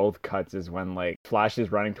in both cuts is when like Flash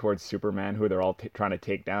is running towards Superman, who they're all trying to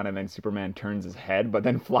take down, and then Superman turns his head, but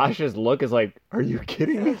then Flash's look is like, "Are you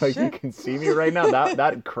kidding me? Like, you can see me right now."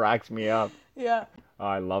 That cracks me up. Yeah. Oh,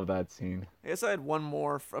 I love that scene. I guess I had one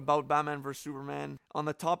more about Batman vs. Superman. On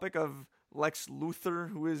the topic of Lex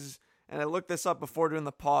Luthor, who is, and I looked this up before doing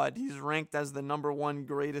the pod, he's ranked as the #1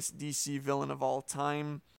 greatest DC villain of all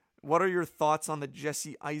time. What are your thoughts on the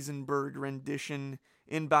Jesse Eisenberg rendition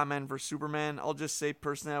in Batman vs. Superman? I'll just say,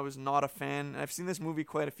 personally, I was not a fan. I've seen this movie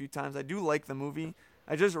quite a few times. I do like the movie.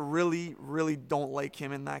 I just really, really don't like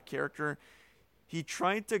him in that character. He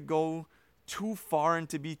tried to go too far and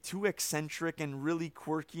to be too eccentric and really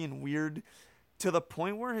quirky and weird, to the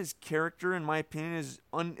point where his character, in my opinion,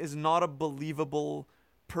 is not a believable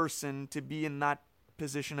person to be in that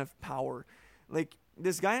position of power. Like,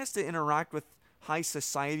 this guy has to interact with high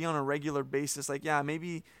society on a regular basis. Like, yeah,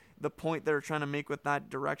 maybe the point they're trying to make with that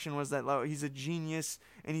direction was that he's a genius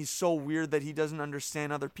and he's so weird that he doesn't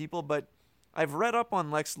understand other people. But I've read up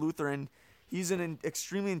on Lex Luthor, and he's an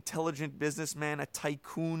extremely intelligent businessman, a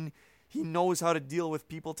tycoon. He knows how to deal with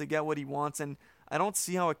people to get what he wants, and I don't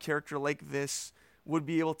see how a character like this would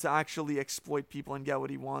be able to actually exploit people and get what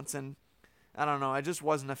he wants. And I don't know, I just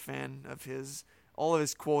wasn't a fan of all of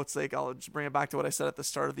his quotes. Like, I'll just bring it back to what I said at the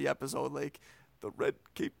start of the episode, like, the red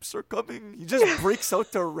capes are coming. He just breaks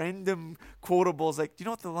out to random quotables. Like, do you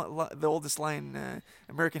know what the oldest line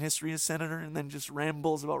American history is, Senator? And then just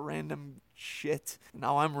rambles about random shit.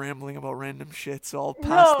 Now I'm rambling about random shit, so I'll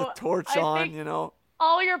pass the torch on, you know.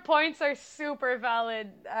 All your points are super valid.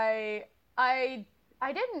 I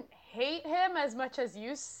didn't hate him as much as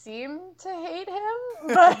you seem to hate him,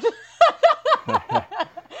 but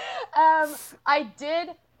I did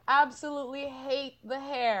absolutely hate the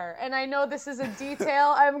hair, and I know this is a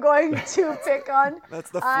detail I'm going to pick on. That's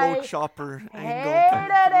the float chopper angle.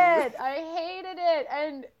 I hated it.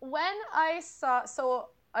 And when I saw, so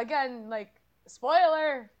again, like,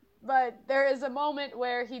 spoiler, but there is a moment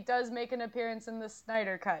where he does make an appearance in the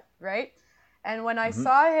Snyder Cut, right? And when I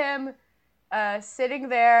saw him sitting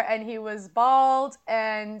there and he was bald,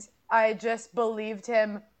 and I just believed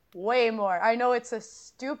him way more. I know it's a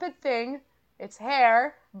stupid thing, it's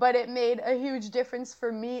hair, but it made a huge difference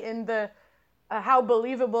for me in the how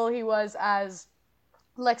believable he was as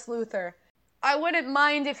Lex Luthor. I wouldn't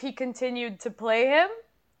mind if he continued to play him,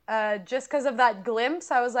 just because of that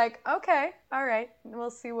glimpse. I was like, okay, all right,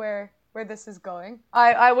 we'll see where this is going.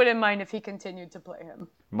 I wouldn't mind if he continued to play him.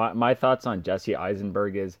 My thoughts on Jesse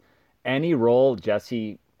Eisenberg is, any role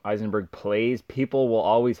Jesse Eisenberg plays, people will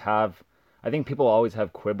always have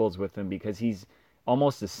quibbles with him because he's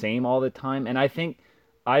almost the same all the time. And I think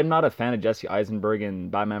I'm not a fan of Jesse Eisenberg in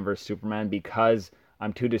Batman vs Superman because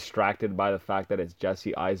I'm too distracted by the fact that it's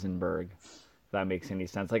Jesse Eisenberg. If that makes any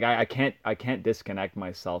sense. Like, I can't disconnect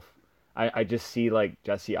myself. I just see, like,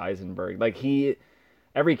 Jesse Eisenberg. Like,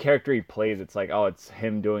 every character he plays, it's like, oh, it's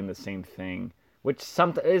him doing the same thing, which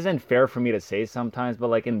isn't fair for me to say sometimes. But,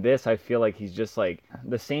 like, in this, I feel like he's just, like,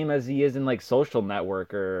 the same as he is in, like, Social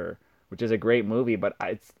Network, which is a great movie, but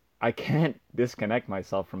I can't disconnect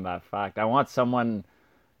myself from that fact. I want someone,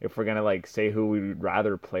 if we're gonna, like, say who we'd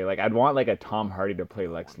rather play, like, I'd want, like, a Tom Hardy to play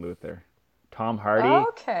Lex Luthor. Tom Hardy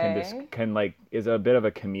can like, is a bit of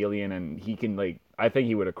a chameleon, and he can, like, I think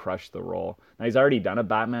he would have crushed the role. Now, he's already done a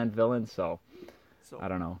Batman villain, so I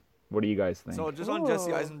don't know. What do you guys think? So just on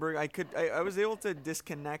Jesse Eisenberg, I was able to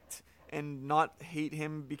disconnect and not hate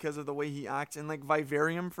him because of the way he acts. And, like,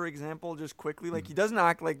 Vivarium, for example, just quickly, like, he doesn't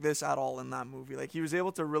act like this at all in that movie. Like, he was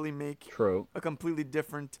able to really make a completely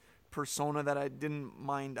different persona that I didn't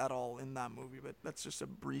mind at all in that movie. But that's just a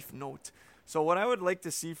brief note. So what I would like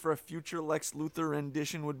to see for a future Lex Luthor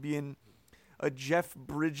rendition would be a Jeff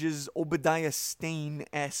Bridges, Obadiah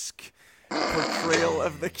Stane-esque portrayal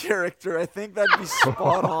of the character. I think that'd be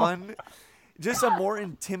spot on. Just a more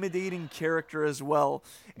intimidating character as well.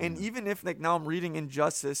 And even if, like, now I'm reading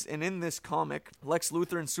Injustice, and in this comic, Lex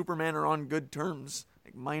Luthor and Superman are on good terms.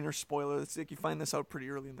 Like, minor spoiler, it's like you find this out pretty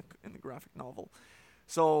early in the graphic novel.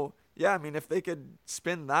 So yeah, I mean, if they could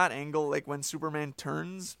spin that angle, like when Superman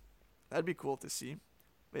turns, that'd be cool to see.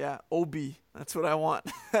 But yeah, Obi, that's what I want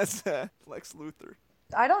as Lex Luthor.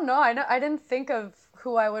 I don't know. I didn't think of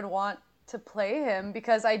who I would want to play him,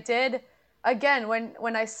 because I did, again,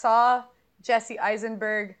 when I saw Jesse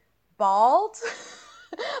Eisenberg bald,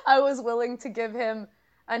 I was willing to give him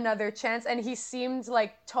another chance, and he seemed,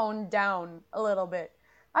 like, toned down a little bit.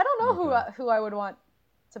 I don't know who I would want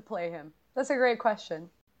to play him. That's a great question.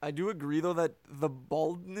 I do agree, though, that the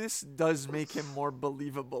baldness does make him more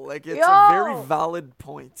believable. Like, it's a very valid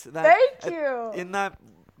point. Thank you. In that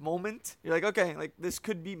moment, you're like, okay, like, this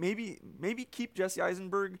could be, maybe keep Jesse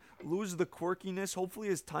Eisenberg, lose the quirkiness. Hopefully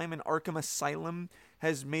his time in Arkham Asylum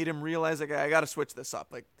has made him realize, like, I got to switch this up.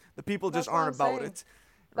 Like, the people just aren't about it.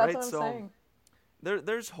 Right? That's what I'm saying.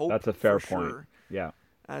 There's hope. That's a fair for point. Sure. Yeah.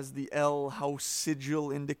 As the L House sigil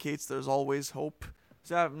indicates, there's always hope.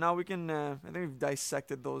 So now we can, I think we've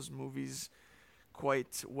dissected those movies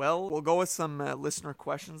quite well. We'll go with some listener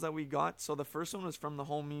questions that we got. So the first one was from the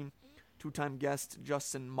homie, two-time guest,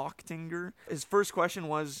 Justin Mochtinger. His first question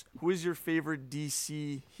was, who is your favorite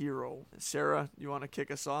DC hero? Sarah, you want to kick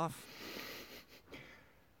us off?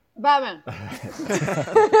 Batman.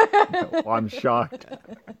 Well, I'm shocked.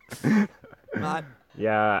 Matt?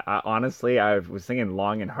 Yeah, honestly, I was thinking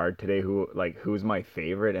long and hard today who's my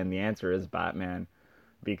favorite, and the answer is Batman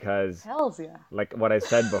because Hells yeah. like what I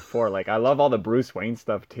said before, like I love all the Bruce Wayne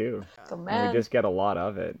stuff too, So and we man, just get a lot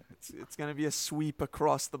of it. It's gonna be a sweep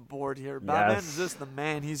across the board here. Batman's Yes. just the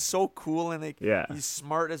man. He's so cool and like Yeah. he's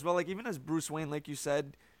smart as well. Like even as Bruce Wayne, like you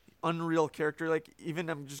said, unreal character. Like even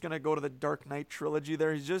I'm just gonna go to the Dark Knight trilogy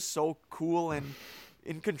there. He's just so cool and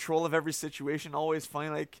in control of every situation. Always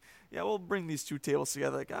find like, yeah, we'll bring these two tables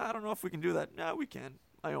together. Like I don't know if we can do that. Yeah, we can.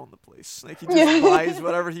 I own the place. Like he just buys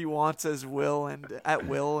whatever he wants as will and at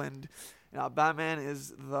will and Batman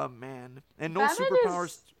is the man. And no Batman superpowers.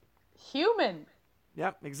 is human.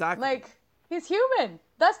 Yep, exactly. Like, he's human.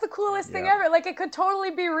 That's the coolest thing Yeah. ever. Like, it could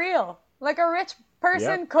totally be real. Like, a rich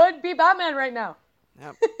person Yep. could be Batman right now.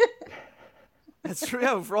 Yep. That's true.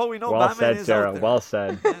 Yeah, for all we know, Well Batman said, is Sarah. out there. Well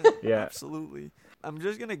said. Yeah. Absolutely. I'm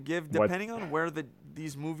just gonna give, What- depending on where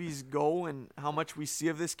these movies go and how much we see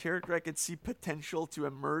of this character, I could see potential to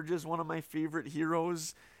emerge as one of my favorite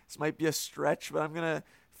heroes. This might be a stretch, but I'm gonna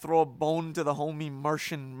throw a bone to the homie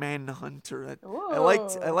Martian Manhunter. I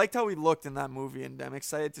liked how he looked in that movie, and I'm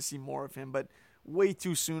excited to see more of him. But way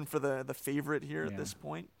too soon for the favorite here at Yeah. this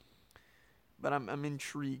point. But I'm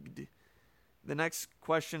intrigued. The next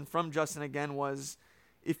question from Justin again was,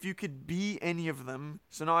 if you could be any of them.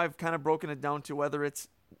 So now I've kind of broken it down to whether it's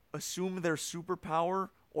assume their superpower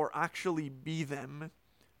or actually be them.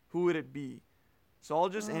 Who would it be? So I'll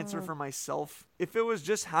just answer for myself. If it was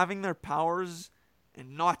just having their powers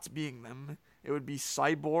and not being them, it would be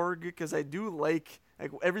Cyborg, because I do like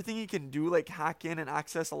everything he can do, like hack in and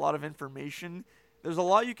access a lot of information. There's a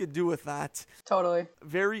lot you could do with that. Totally.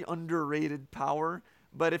 Very underrated power,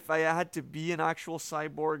 but if I had to be an actual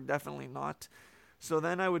cyborg, definitely not. So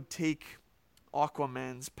then I would take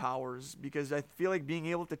Aquaman's powers, because I feel like being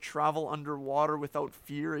able to travel underwater without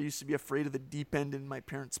fear. I used to be afraid of the deep end in my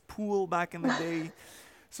parents' pool back in the day.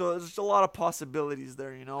 So there's just a lot of possibilities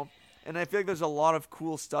there, you know? And I feel like there's a lot of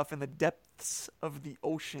cool stuff in the depths of the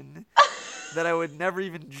ocean that I would never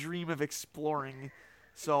even dream of exploring.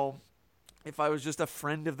 So if I was just a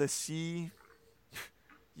friend of the sea,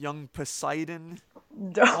 young Poseidon,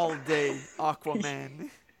 all day, Aquaman.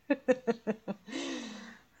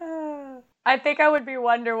 I think I would be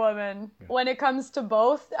Wonder Woman when it comes to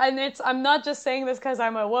both. And I'm not just saying this because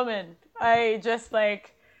I'm a woman. I just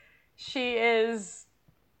she is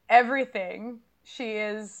everything. She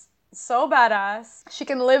is so badass. She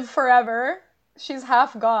can live forever. She's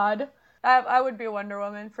half god. I would be Wonder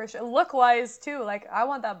Woman for sure. Look-wise too. Like, I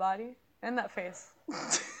want that body and that face.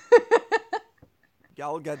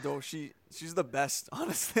 Gal Gadot, she's the best,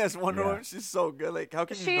 honestly, as Wonder Yeah. Woman. She's so good. Like, how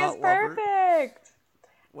can She you is not love her? perfect.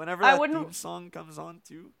 Whenever I that wouldn't- theme song comes on,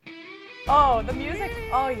 too. Oh, the music.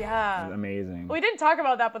 Oh, yeah. Amazing. We didn't talk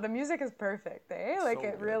about that, but the music is perfect, eh? Like, So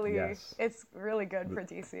it good. really, Yes. it's really good for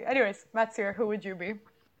DC. Anyways, Matt's here. Who would you be?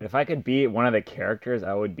 If I could be one of the characters,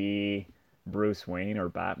 I would be Bruce Wayne or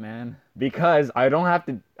Batman, because I don't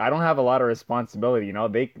have a lot of responsibility, you know.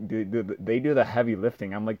 They do the heavy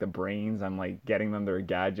lifting. I'm like the brains. I'm like getting them their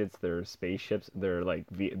gadgets, their spaceships,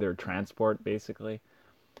 their transport basically.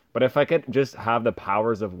 But if I could just have the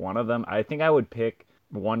powers of one of them, I think I would pick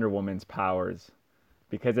Wonder Woman's powers,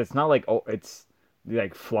 because it's not like, oh, it's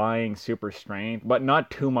like flying, super strength, but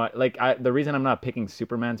not too much. Like the reason I'm not picking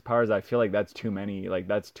Superman's powers, I feel like that's too many. Like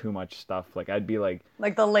that's too much stuff. Like I'd be like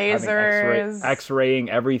Like the having lasers. X-raying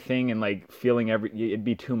everything and like feeling it'd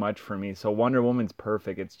be too much for me. So Wonder Woman's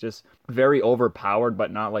perfect. It's just very overpowered,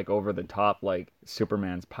 but not like over the top like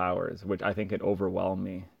Superman's powers, which I think could overwhelm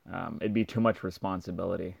me. It'd be too much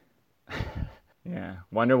responsibility. Yeah,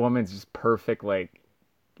 Wonder Woman's just perfect, like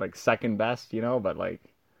second best, you know, but like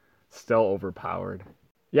still overpowered.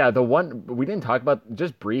 Yeah, the one we didn't talk about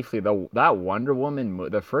just briefly, that Wonder Woman,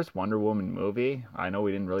 the first Wonder Woman movie. I know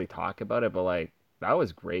we didn't really talk about it, but like that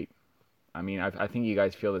was great. I mean, I think you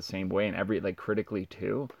guys feel the same way, and critically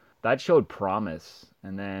too. That showed promise,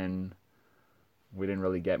 and then we didn't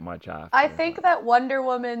really get much after. I think that Wonder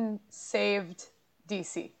Woman saved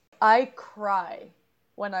DC. I cry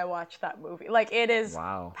when I watch that movie. Like, it is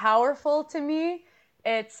Wow. powerful to me.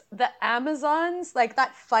 It's the Amazons, like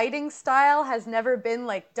that fighting style has never been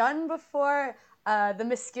like done before. The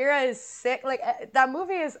mascara is sick. Like, that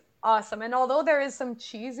movie is awesome. And although there is some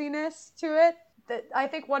cheesiness to it, I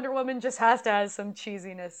think Wonder Woman just has to have some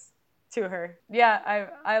cheesiness to her. Yeah,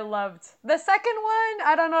 I loved the second one.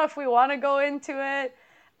 I don't know if we want to go into it.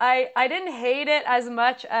 I didn't hate it as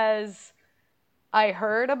much as I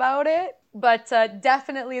heard about it, but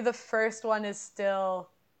definitely the first one is still,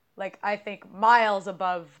 like, I think miles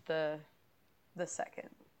above the second.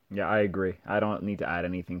 Yeah, I agree. I don't need to add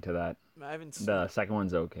anything to that. I haven't seen The second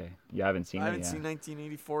one's okay. You haven't seen I it haven't yet. seen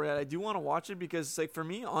 1984 yet. I do want to watch it because, like, for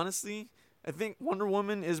me, honestly, I think Wonder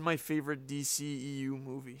Woman is my favorite DCEU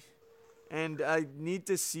movie, and I need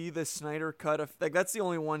to see the Snyder cut of like that's the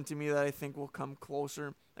only one to me that I think will come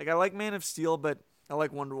closer. Like, I like Man of Steel, but I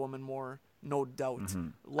like Wonder Woman more, no doubt. Mm-hmm.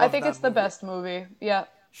 I Love think that it's the movie. best movie. Yeah.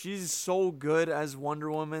 She's so good as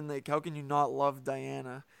Wonder Woman. Like, how can you not love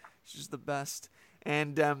Diana? She's the best.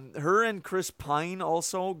 And her and Chris Pine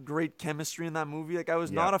also great chemistry in that movie. Like, I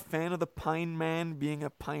was not a fan of the Pine Man, being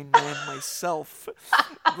a Pine Man myself,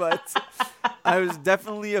 but I was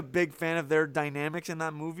definitely a big fan of their dynamics in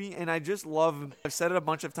that movie. And I just love. I've said it a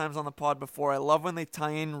bunch of times on the pod before. I love when they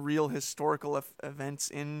tie in real historical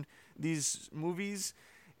events in these movies,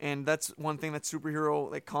 and that's one thing that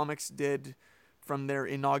superhero like comics did from their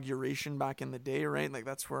inauguration back in the day, right? Like,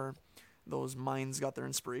 that's where those minds got their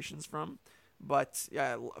inspirations from. But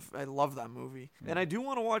yeah, I love that movie, and I do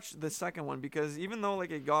want to watch the second one because even though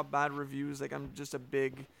like it got bad reviews, like I'm just a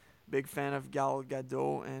big fan of Gal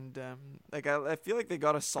Gadot, and like I feel like they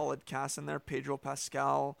got a solid cast in there. Pedro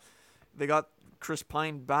Pascal, they got Chris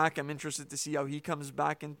Pine back. I'm interested to see how he comes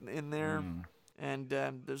back in there, and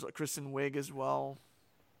there's Kristen Wiig as well.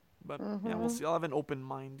 But yeah, we'll see. I'll have an open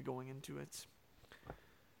mind going into it.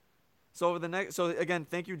 So again,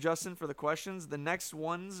 thank you, Justin, for the questions. The next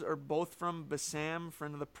ones are both from Bassam,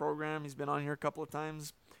 friend of the program. He's been on here a couple of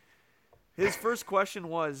times. His first question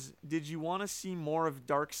was, did you want to see more of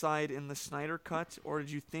Darkseid in the Snyder Cut, or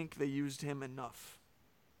did you think they used him enough?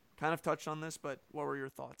 Kind of touched on this, but what were your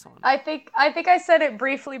thoughts on it? I think I said it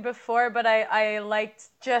briefly before, but I liked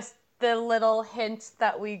just the little hints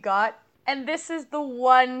that we got. And this is the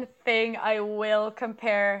one thing I will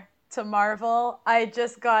compare to Marvel.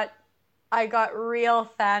 I got real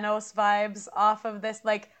Thanos vibes off of this,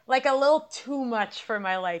 like a little too much for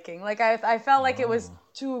my liking. Like I felt like it was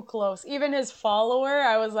too close. Even his follower,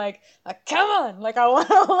 I was like, come on! Like I want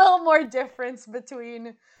a little more difference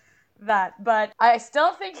between that. But I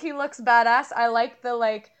still think he looks badass. I like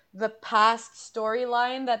the past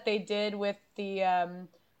storyline that they did with the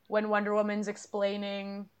when Wonder Woman's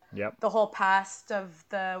explaining the whole past of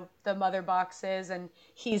the mother boxes, and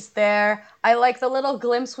he's there. I like the little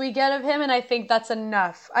glimpse we get of him, and I think that's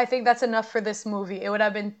enough. I think that's enough for this movie. It would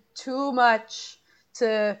have been too much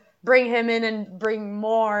to bring him in and bring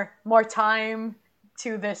more time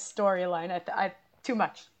to this storyline. I too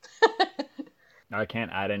much. I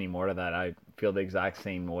can't add any more to that. I feel the exact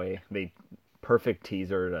same way. Perfect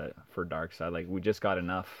teaser for Darkseid. Like, we just got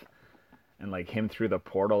enough, and like him through the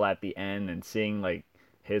portal at the end and seeing like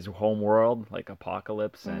his home world, like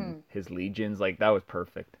Apocalypse and his legions, like that was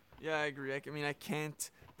perfect. Yeah, I agree. I mean, I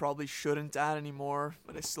probably shouldn't add any more,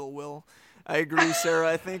 but I still will. I agree, Sarah.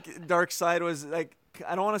 I think Darkseid was like,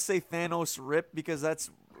 I don't want to say Thanos rip because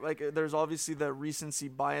that's like, there's obviously the recency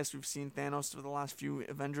bias. We've seen Thanos for the last few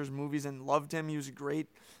Avengers movies and loved him. He was great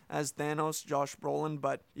as Thanos, Josh Brolin.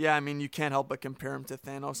 But yeah, I mean, you can't help but compare him to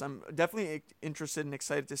Thanos. I'm definitely interested and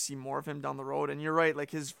excited to see more of him down the road. And you're right, like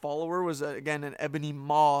his follower was, again, an Ebony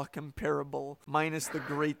Maw comparable, minus the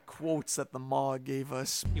great quotes that the Maw gave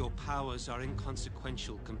us. Your powers are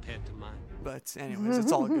inconsequential compared to mine. But anyways,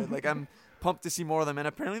 it's all good. Like, I'm pumped to see more of them. And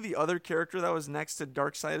apparently the other character that was next to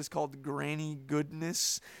Darkseid is called Granny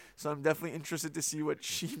Goodness. So I'm definitely interested to see what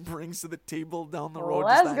she brings to the table down the road.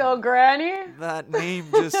 Let's go, Granny. That name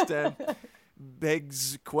just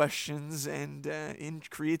begs questions and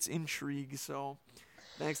creates intrigue. So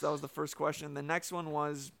thanks. That was the first question. The next one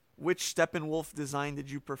was, which Steppenwolf design did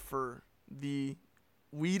you prefer? The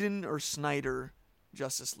Whedon or Snyder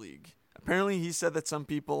Justice League? Apparently, he said that some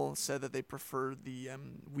people said that they prefer the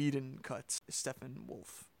Whedon cut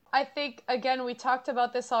Steppenwolf. I think, again, we talked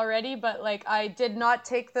about this already, but like I did not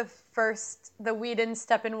take the Whedon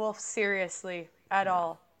Steppenwolf seriously at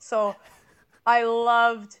all. So I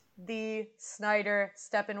loved the Snyder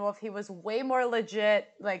Steppenwolf. He was way more legit.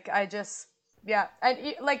 Like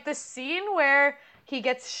and like the scene where he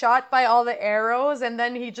gets shot by all the arrows and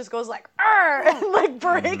then he just goes like, "Arr!" and like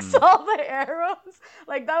breaks all the arrows.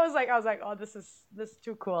 Like that was like, I was like, oh, this is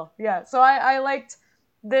too cool. Yeah. So I liked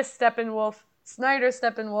this Steppenwolf, Snyder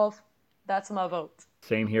Steppenwolf. That's my vote.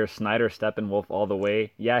 Same here, Snyder Steppenwolf all the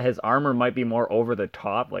way. Yeah, his armor might be more over the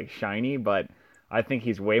top, like shiny, but I think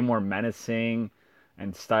he's way more menacing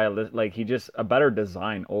and stylish. Like he just a better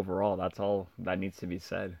design overall. That's all that needs to be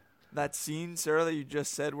said. That scene, Sarah, that you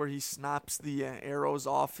just said where he snaps the arrows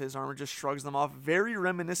off his armor, just shrugs them off, very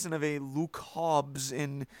reminiscent of a Luke Hobbs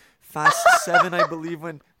in Fast 7, I believe,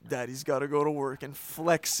 when Daddy's got to go to work and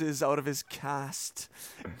flexes out of his cast.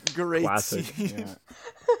 Great Classic, scene.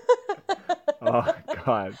 Yeah. Oh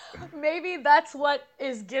God. Maybe that's what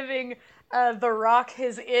is giving The Rock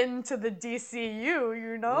his into the DCU,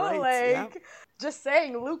 you know? Right, yeah. Like, just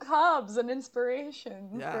saying, Luke Hobbs, an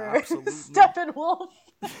inspiration Yeah, for absolutely. Steppenwolf.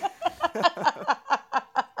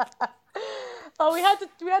 Oh, we had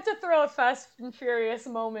to throw a Fast and Furious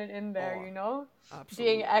moment in there, Oh, you know?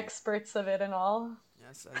 absolutely. Being experts of it and all.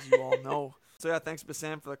 Yes, as you all know. So yeah, thanks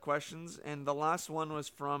Bassam for the questions. And the last one was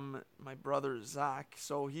from my brother Zach.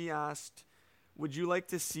 So he asked, would you like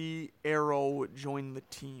to see Arrow join the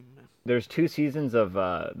team? There's 2 seasons of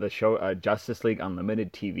the show Justice League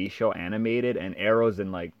Unlimited TV show animated, and Arrow's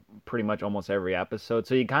in like pretty much almost every episode.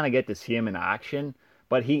 So you kind of get to see him in action,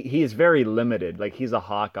 but he is very limited. Like he's a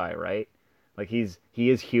Hawkeye, right? Like he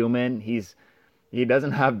is human. He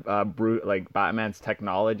doesn't have like Batman's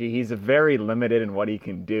technology. He's very limited in what he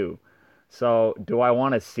can do. So do I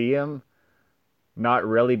want to see him? Not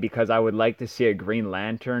really, because I would like to see a Green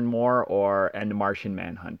Lantern more and Martian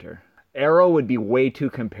Manhunter. Arrow would be way too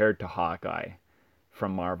compared to Hawkeye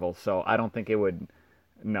from Marvel, so I don't think it would.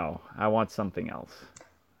 No, I want something else.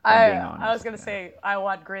 I was gonna say I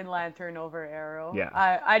want Green Lantern over Arrow.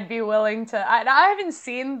 Yeah. I'd be willing to. I haven't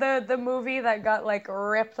seen the movie that got like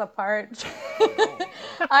ripped apart.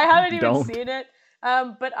 I haven't even seen it.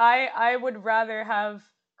 But I would rather have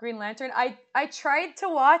Green Lantern. I tried to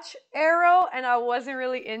watch Arrow and I wasn't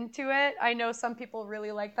really into it. I know some people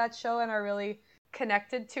really like that show and are really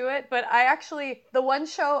connected to it, but I actually the one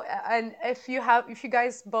show, and if you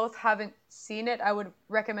guys both haven't seen it, I would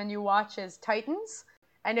recommend you watch, is Titans.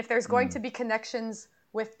 And if there's going to be connections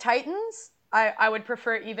with Titans, I would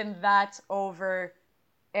prefer even that over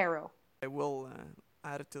Arrow. I will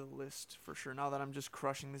add it to the list for sure. Now that I'm just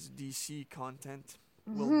crushing this DC content,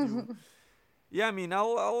 will do. Yeah, I mean,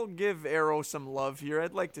 I'll give Arrow some love here.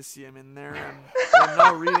 I'd like to see him in there. I'm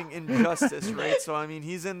now reading Injustice, right? So I mean,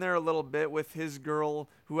 he's in there a little bit with his girl,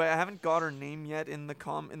 who I haven't got her name yet in the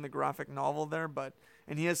graphic novel there,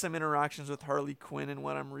 and he has some interactions with Harley Quinn in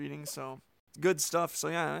what I'm reading. So good stuff. So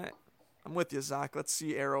yeah, I'm with you, Zach. Let's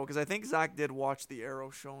see Arrow, because I think Zach did watch the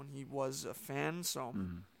Arrow show and he was a fan. So.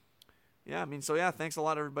 Yeah, I mean, so yeah, thanks a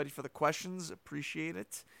lot, everybody, for the questions. Appreciate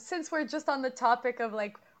it. Since we're just on the topic of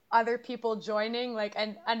like other people joining, like,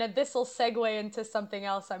 and this will segue into something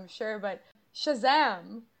else, I'm sure, but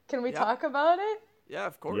Shazam, can we talk about it? Yeah,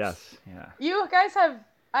 of course. Yes, yeah. You guys have,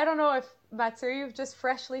 I don't know if Matsuri, you've just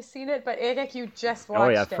freshly seen it, but Eric, you just watched it. Oh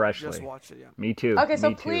yeah, freshly. Just watched it, yeah. Me too. Okay, so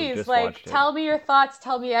Me too. please, Just like, tell me your thoughts,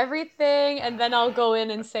 tell me everything, and then I'll go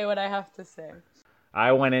in and say what I have to say.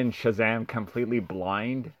 I went in Shazam completely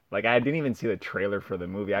blind. Like, I didn't even see the trailer for the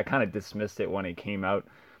movie. I kind of dismissed it when it came out.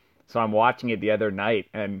 So I'm watching it the other night,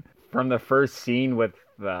 and from the first scene with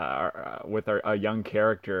a young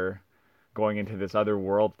character going into this other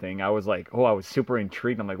world thing, I was like, oh, I was super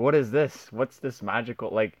intrigued. I'm like, what is this? What's this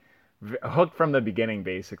magical? Like, hooked from the beginning,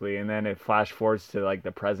 basically. And then it flash forwards to, like,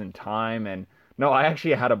 the present time. And no, I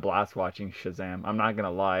actually had a blast watching Shazam. I'm not going to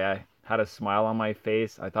lie. I had a smile on my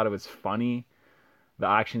face. I thought it was funny. The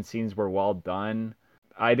action scenes were well done.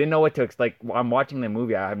 I didn't know what to expect. Like, I'm watching the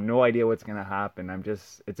movie. I have no idea what's going to happen.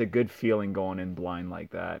 It's a good feeling going in blind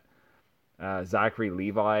like that. Zachary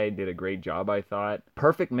Levi did a great job, I thought.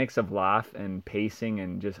 Perfect mix of laugh and pacing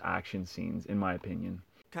and just action scenes, in my opinion.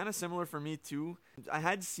 Kind of similar for me, too. I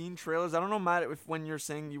had seen trailers. I don't know, Matt, if when you're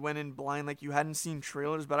saying you went in blind, like you hadn't seen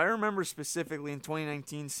trailers, but I remember specifically in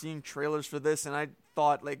 2019 seeing trailers for this, and I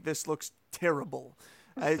thought, like, this looks terrible.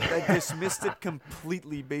 I dismissed it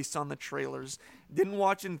completely based on the trailers. Didn't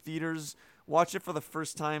watch in theaters. Watched it for the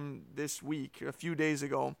first time this week, a few days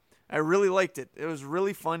ago. I really liked it. It was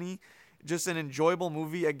really funny. Just an enjoyable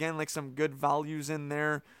movie. Again, like some good values in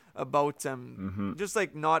there about just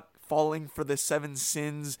like not falling for the 7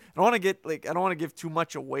 sins. I don't want to give too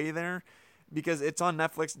much away there because it's on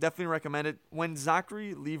Netflix. Definitely recommend it. When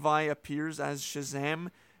Zachary Levi appears as Shazam,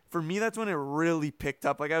 for me, that's when it really picked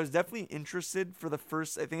up. Like, I was definitely interested for the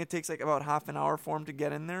first, I think it takes like about half an hour for him to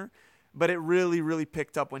get in there. But it really, really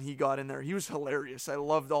picked up when he got in there. He was hilarious. I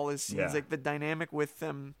loved all his scenes. Yeah. Like, the dynamic with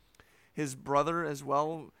his brother as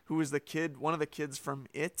well, who was one of the kids from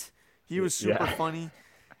It. He was super funny.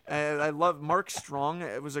 I love Mark Strong.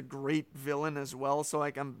 It was a great villain as well. So,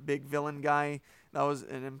 like, I'm a big villain guy. That was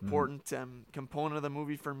an important component of the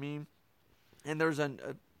movie for me. And there's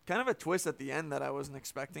a kind of a twist at the end that I wasn't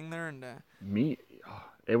expecting there, and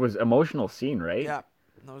it was emotional scene, right? Yeah,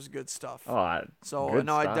 that was good stuff. Oh, so good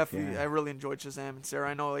no, stuff, I really enjoyed Shazam. And Sarah,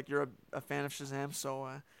 I know like you're a fan of Shazam, so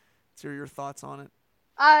let's hear your thoughts on it.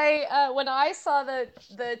 When I saw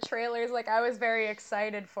the trailers, like I was very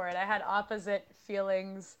excited for it. I had opposite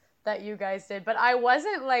feelings that you guys did, but I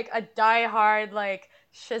wasn't like a diehard like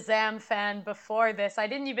Shazam fan before this. I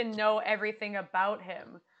didn't even know everything about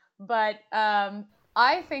him, but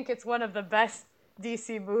I think it's one of the best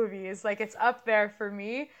DC movies. Like, it's up there for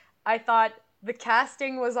me. I thought the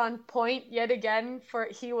casting was on point yet again.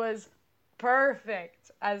 He was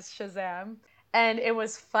perfect as Shazam, and it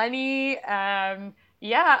was funny.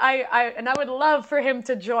 Yeah, I would love for him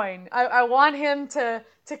to join. I want him to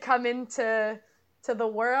come into the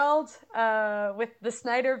world with the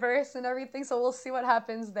Snyderverse and everything. So we'll see what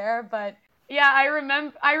happens there. But yeah, I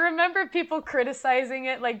remember people criticizing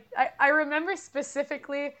it. Like, I remember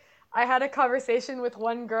specifically, I had a conversation with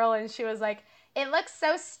one girl and she was like, "It looks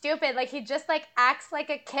so stupid. Like, he just like acts like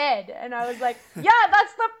a kid." And I was like, "Yeah,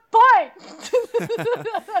 that's the point."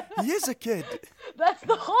 He is a kid. That's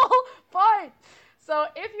the whole point. So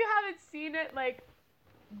if you haven't seen it, like,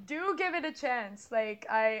 do give it a chance. Like,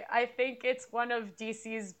 I think it's one of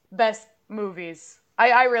DC's best movies.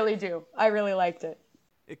 I really do. I really liked it.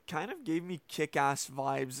 It kind of gave me Kick-Ass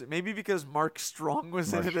vibes. Maybe because Mark Strong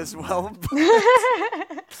was in it as well.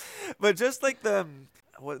 But just like the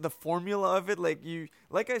formula of it,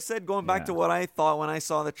 like I said, going back to what I thought when I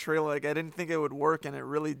saw the trailer, like, I didn't think it would work, and it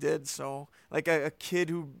really did. So, like, a kid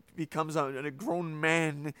who becomes a grown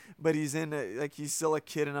man, but he's he's still a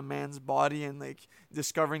kid in a man's body, and like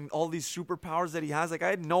discovering all these superpowers that he has. Like, I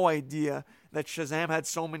had no idea that Shazam had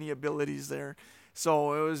so many abilities there.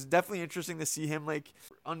 So it was definitely interesting to see him like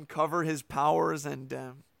uncover his powers and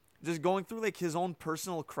just going through like his own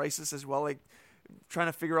personal crisis as well, like trying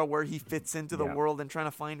to figure out where he fits into the world and trying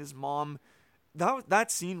to find his mom.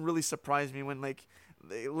 That scene really surprised me when, like,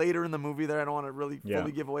 later in the movie there, I don't want to really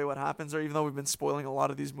fully give away what happens there, even though we've been spoiling a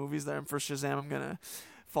lot of these movies there. And for Shazam, I'm going to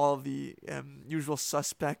follow the usual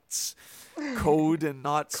suspects code and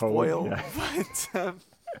not spoil. But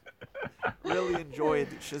really enjoyed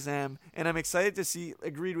Shazam. And I'm excited to see,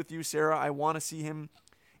 agreed with you, Sarah, I want to see him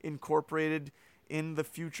incorporated in the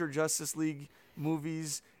future Justice League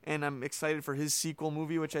movies, and I'm excited for his sequel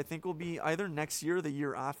movie, which I think will be either next year or the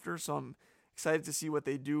year after, so I'm excited to see what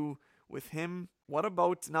they do with him. What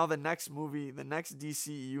about now the next movie? The next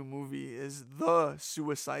DCEU movie is The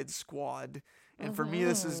Suicide Squad. And for me,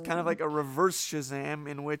 this is kind of like a reverse Shazam,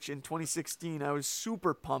 in which in 2016 I was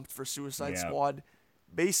super pumped for Suicide Squad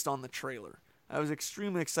based on the trailer. I was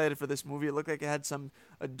extremely excited for this movie. It looked like it had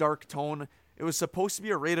a dark tone. It was supposed to be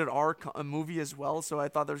a rated R movie as well, so I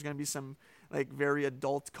thought there was going to be some like very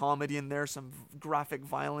adult comedy in there, some graphic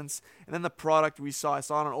violence. And then the product I saw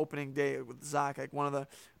it on opening day with Zach, like one of the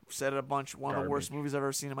worst movies I've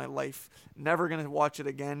ever seen in my life. Never going to watch it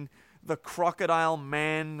again. The Crocodile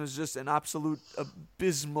Man was just an absolute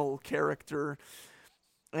abysmal character.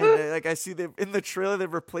 And like I see in the trailer,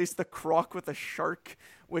 they've replaced the croc with a shark,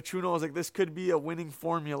 which who knows, like this could be a winning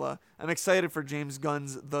formula. I'm excited for James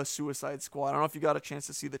Gunn's The Suicide Squad. I don't know if you got a chance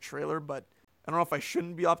to see the trailer, but I don't know if I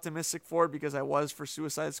shouldn't be optimistic for it because I was for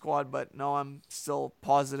Suicide Squad, but no, I'm still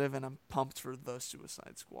positive and I'm pumped for The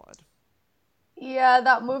Suicide Squad. Yeah,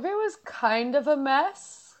 that movie was kind of a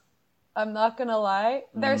mess. I'm not gonna lie.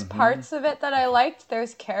 There's parts of it that I liked.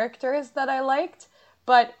 There's characters that I liked,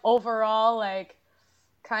 but overall, like,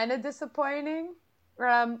 kind of disappointing.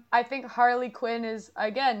 I think Harley Quinn is,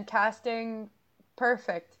 again, casting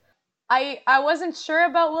perfect. I wasn't sure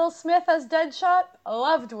about Will Smith as Deadshot. I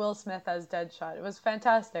loved Will Smith as Deadshot. It was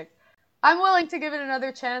fantastic. I'm willing to give it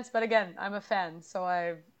another chance, but again, I'm a fan, so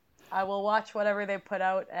I will watch whatever they put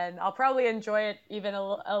out, and I'll probably enjoy it even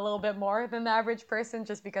a little bit more than the average person,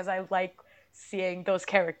 just because I like seeing those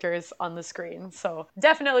characters on the screen. So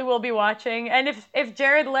definitely will be watching. And if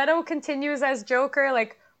Jared Leto continues as Joker,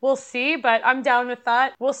 like, we'll see, but I'm down with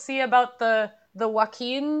that. We'll see about the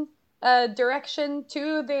Joaquin direction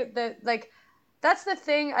too. That's the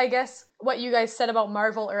thing, I guess, what you guys said about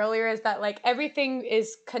Marvel earlier is that, like, everything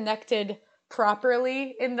is connected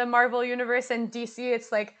properly in the Marvel universe, and DC,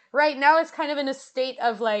 it's like right now it's kind of in a state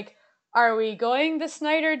of like, are we going the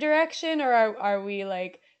Snyder direction, or are we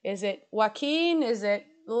like, is it Joaquin, is it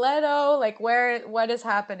Leto, like what is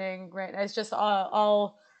happening right now? It's just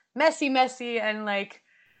all messy, and like,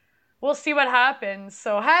 we'll see what happens.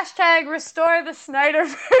 So hashtag restore the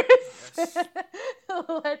Snyderverse. Yes.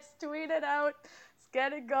 Let's tweet it out. Let's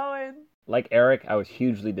get it going. Like Eric, I was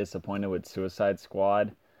hugely disappointed with Suicide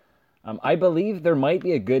Squad. I believe there might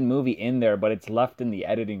be a good movie in there, but it's left in the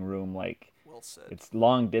editing room. Like, well said. It's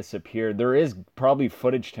long disappeared. There is probably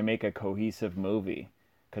footage to make a cohesive movie,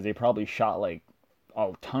 because they probably shot like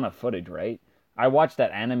a ton of footage, right? I watched that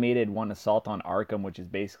animated one, Assault on Arkham, which is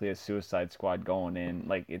basically a Suicide Squad going in.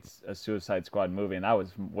 Like, it's a Suicide Squad movie, and that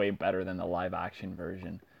was way better than the live action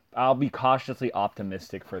version. I'll be cautiously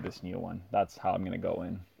optimistic for this new one. That's how I'm gonna go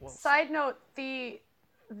in. Side note, the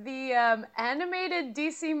animated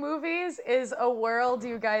DC movies is a world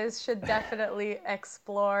you guys should definitely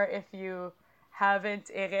explore if you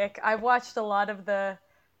haven't, Eric. I've watched a lot of the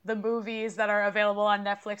movies that are available on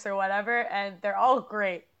Netflix or whatever, and they're all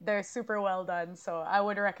great. They're super well done, so I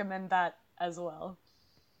would recommend that as well.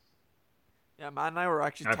 Yeah, Matt and I were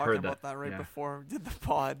actually talking about that right yeah. before we did the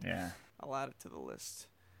pod. Yeah. I'll add it to the list.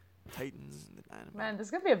 Titans and the anime. Man, this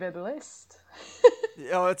is gonna be a big list.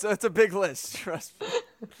 It's a big list, trust me.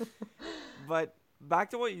 But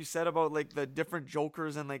back to what you said about like the different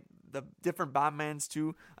Jokers and like the different Batmans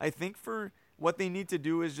too. I think for what they need to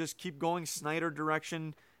do is just keep going Snyder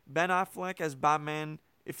direction. Ben Affleck as Batman.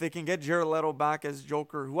 If they can get Jared Leto back as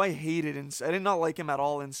Joker, who I hated and I did not like him at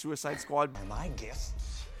all in Suicide Squad. My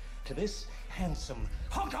guests to this handsome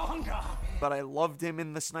hunka. But I loved him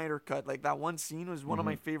in the Snyder cut. Like that one scene was one of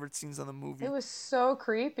my favorite scenes of the movie. It was so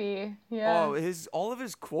creepy. Yeah. Oh, all of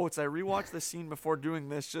his quotes. I rewatched the scene before doing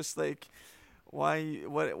this, just like,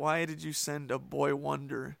 why did you send a boy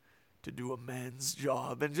wonder to do a man's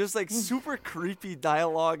job? And just like super creepy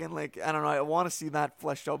dialogue and like I don't know. I want to see that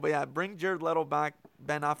fleshed out. But yeah, bring Jared Leto back,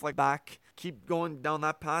 Ben Affleck back. Keep going down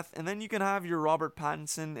that path, and then you can have your Robert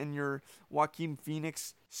Pattinson and your Joaquin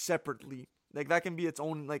Phoenix separately. Like that can be its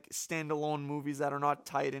own like standalone movies that are not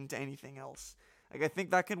tied into anything else. Like I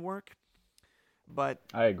think that can work. But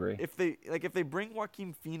I agree. If they bring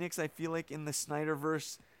Joaquin Phoenix, I feel like in the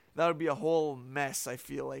Snyderverse that would be a whole mess. I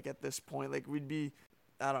feel like at this point, like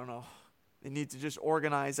I don't know. They need to just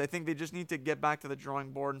organize. I think they just need to get back to the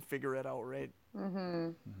drawing board and figure it out, right? Mm-hmm.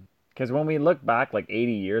 Because when we look back like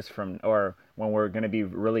 80 years from, or when we're going to be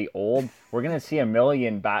really old, we're going to see a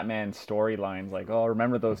million Batman storylines. Like, oh,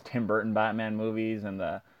 remember those Tim Burton Batman movies and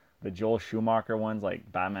the Joel Schumacher ones, like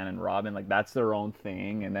Batman and Robin? Like, that's their own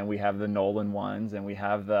thing. And then we have the Nolan ones, and we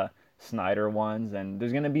have the Snyder ones, and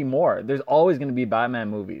there's going to be more. There's always going to be Batman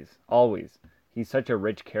movies. Always. He's such a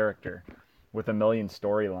rich character with a million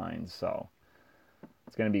storylines, so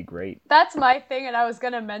it's going to be great. That's my thing, and I was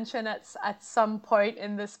going to mention at some point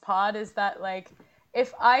in this pod is that, like,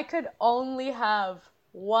 if I could only have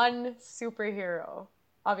one superhero,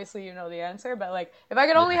 obviously you know the answer, but, like, if I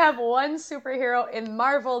could only have one superhero in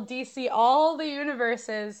Marvel, DC, all the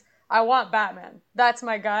universes, I want Batman. That's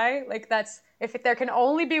my guy. Like, if there can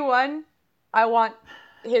only be one, I want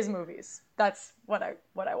his movies. That's what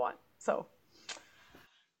I want. So,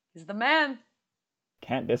 he's the man.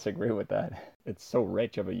 Can't disagree with that. It's so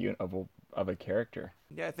rich of a character.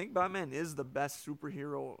 Yeah, I think Batman is the best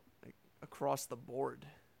superhero like, across the board.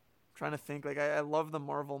 I'm trying to think. Like I love the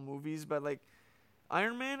Marvel movies, but like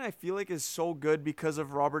Iron Man, I feel like is so good because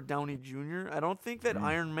of Robert Downey Jr. I don't think that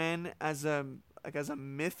Iron Man as a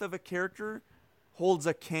myth of a character holds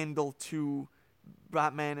a candle to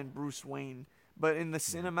Batman and Bruce Wayne. But in the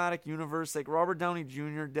cinematic universe, like Robert Downey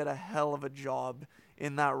Jr. did a hell of a job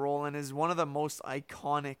in that role and is one of the most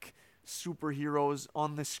iconic superheroes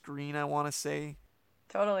on the screen, I want to say.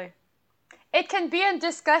 Totally. It can be in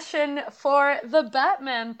discussion for the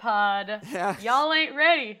Batman pod. Yeah. Y'all ain't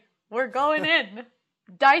ready. We're going in.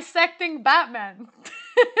 Dissecting Batman.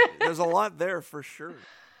 There's a lot there for sure.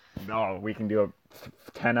 No, we can do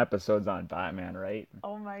 10 episodes on Batman, right?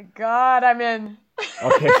 Oh my god, I'm in.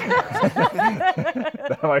 Okay.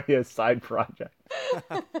 That might be a side project.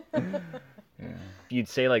 Yeah. You'd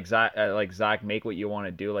say like Zach, make what you want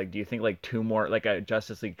to do. Like, do you think like two more, like a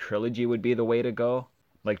Justice League trilogy would be the way to go?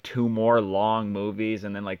 Like 2 more long movies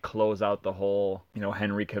and then like close out the whole,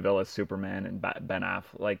 Henry Cavill as Superman and Ben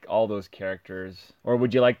Affleck, like all those characters? Or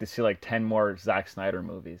would you like to see like 10 more Zack Snyder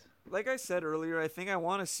movies? Like I said earlier, I think I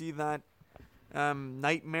want to see that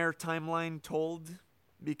Nightmare timeline told,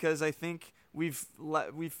 because I think we've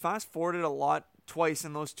fast forwarded a lot twice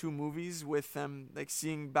in those 2 movies with like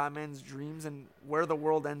seeing Batman's dreams and where the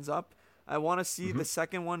world ends up. I want to see the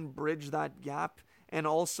second one bridge that gap and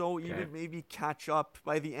also even maybe catch up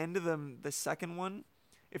by the end of the second one.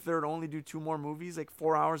 If they would only do 2 more movies, like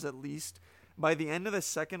 4 hours at least, by the end of the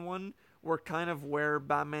second one, we're kind of where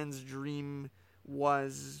Batman's dream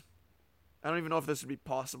was. I don't even know if this would be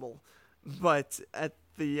possible, but at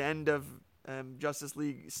the end of Justice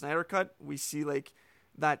League Snyder Cut, we see like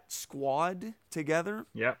that squad together.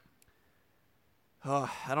 Yep.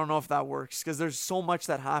 I don't know if that works because there's so much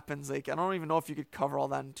that happens. Like I don't even know if you could cover all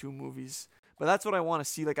that in 2 movies. But that's what I want to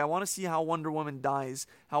see. Like I want to see how Wonder Woman dies,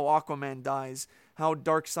 how Aquaman dies, how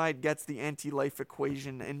Darkseid gets the anti-life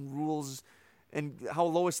equation and rules and how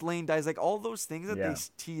Lois Lane dies, like all those things that they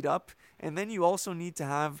teed up. And then you also need to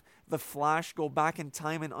have the Flash go back in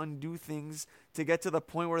time and undo things to get to the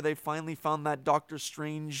point where they finally found that Doctor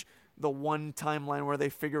Strange, the one timeline where they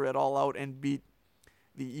figure it all out and beat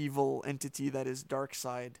the evil entity that is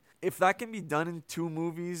Darkseid. If that can be done in 2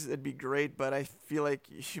 movies, it'd be great, but I feel like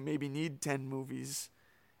you maybe need 10 movies.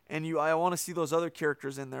 And I want to see those other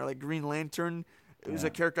characters in there, like Green Lantern. It was a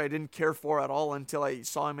character I didn't care for at all until I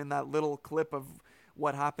saw him in that little clip of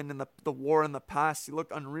what happened in the war in the past. He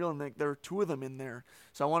looked unreal, and there were 2 of them in there.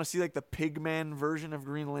 So I want to see like the Pigman version of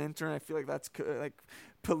Green Lantern. I feel like that's like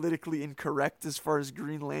politically incorrect as far as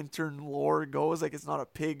Green Lantern lore goes. Like, it's not a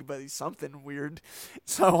pig, but he's something weird.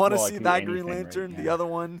 So I want to see that Green Lantern, the other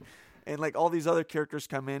one, and like all these other characters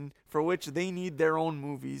come in for which they need their own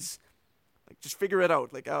movies. Like, just figure it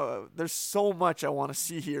out. Like, there's so much I want to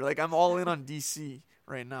see here. Like, I'm all in on DC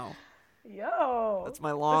right now. Yo, that's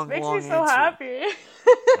my long, this makes long me so answer. Happy.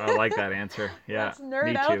 I like that answer. Yeah, let's nerd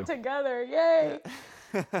me out too. together. Yay.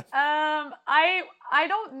 I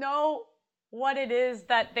don't know what it is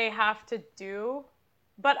that they have to do,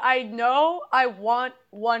 but I know I want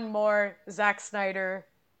one more Zack Snyder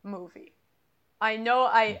movie. I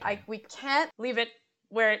know we can't leave it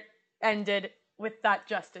where it ended with that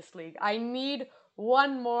Justice League. I need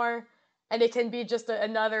one more, and it can be just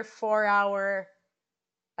another 4-hour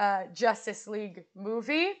Justice League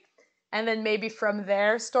movie, and then maybe from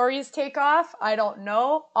there stories take off. I don't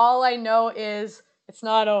know. All I know is it's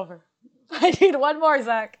not over. I need one more,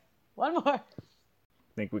 Zach. One more. I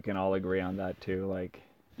think we can all agree on that too. Like,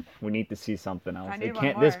 we need to see something else. This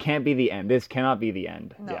This can't be the end. This cannot be the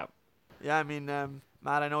end. No. Yeah. Yeah, I mean,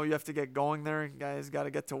 Matt, I know you have to get going there. You guys got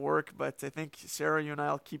to get to work, but I think, Sarah, you and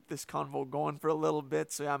I will keep this convo going for a little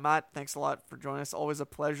bit. So, yeah, Matt, thanks a lot for joining us. Always a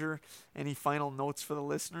pleasure. Any final notes for the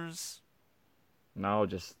listeners? No,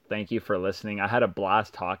 just thank you for listening. I had a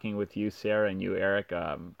blast talking with you, Sarah, and you, Eric.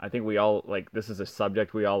 I think we all, this is a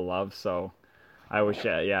subject we all love, so I wish,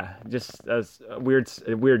 just as a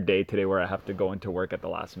weird day today where I have to go into work at the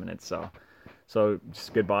last minute. So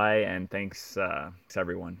just goodbye, and thanks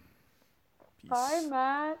everyone. Peace. Bye,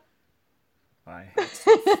 Matt. Bye.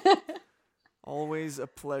 Always a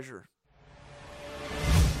pleasure.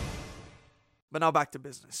 But now back to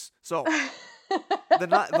business. So the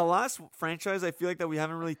last franchise I feel like that we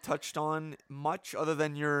haven't really touched on much other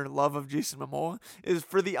than your love of Jason Momoa is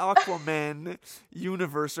for the Aquaman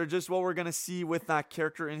universe, or just what we're going to see with that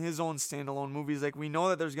character in his own standalone movies. Like, we know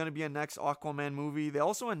that there's going to be a next Aquaman movie. They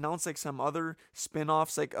also announced like some other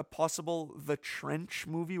spin-offs, like a possible The Trench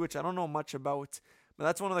movie, which I don't know much about, but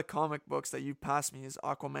that's one of the comic books that you passed me is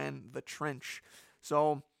Aquaman The Trench.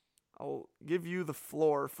 So I'll give you the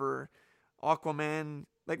floor for Aquaman.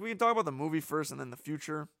 Like, we can talk about the movie first and then the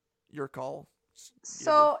future. Your call.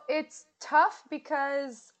 So it's tough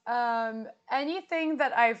because anything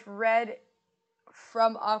that I've read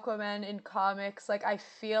from Aquaman in comics, like, I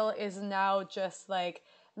feel is now just like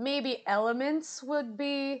maybe elements would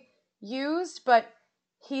be used, but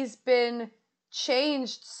he's been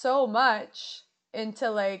changed so much into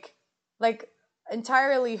like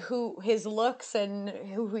entirely who his looks and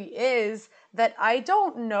who he is that I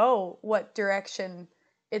don't know what direction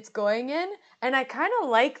it's going in, and I kind of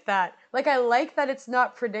like that. Like, I like that it's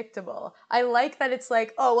not predictable. I like that it's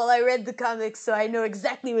like, oh, well, I read the comics, so I know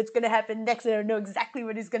exactly what's going to happen next, and I know exactly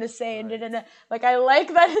what he's going to say, and da-da-da. Like, I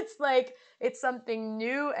like that it's like, it's something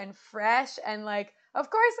new and fresh, and like, of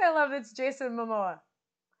course I love it's Jason Momoa.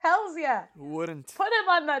 Hells yeah. Who wouldn't? Put him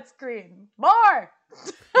on that screen. More!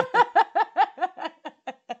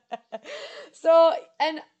 So,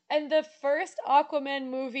 and the first Aquaman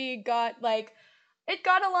movie got like, it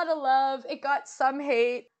got a lot of love. It got some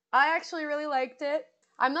hate. I actually really liked it.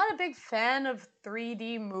 I'm not a big fan of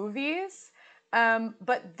 3D movies,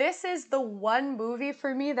 but this is the one movie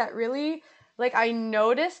for me that really, like, I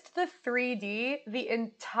noticed the 3D the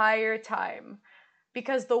entire time.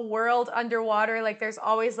 Because the world underwater, like, there's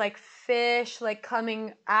always, like, fish, like,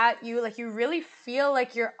 coming at you. Like, you really feel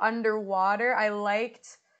like you're underwater. I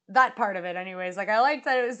liked that part of it anyways. Like, I liked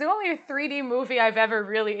that it was the only 3D movie I've ever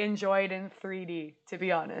really enjoyed in 3D, to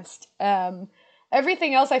be honest.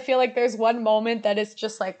 Everything else, I feel like there's one moment that is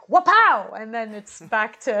just like, wha-pow! And then it's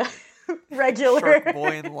back to regular. Shark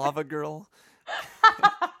Boy and Lava Girl.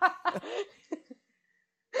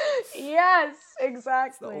 Yes,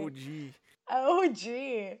 exactly. It's the OG.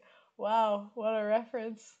 OG. Wow, what a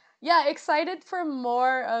reference. Yeah, excited for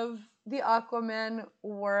more of the Aquaman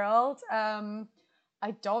world.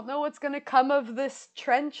 I don't know what's gonna come of this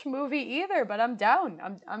Trench movie either, but I'm down.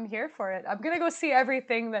 I'm here for it. I'm gonna go see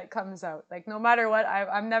everything that comes out. Like, no matter what,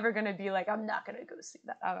 I'm never gonna be like, I'm not gonna go see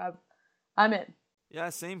that. I'm in. Yeah,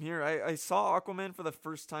 same here. I saw Aquaman for the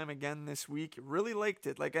first time again this week. Really liked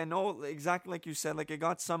it. Like, I know exactly like you said, like, it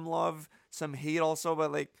got some love, some hate also, but,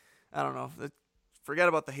 like, I don't know. Forget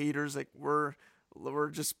about the haters. Like, we're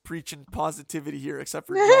just preaching positivity here, except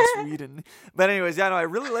for Joss Whedon. But anyways, yeah, no, I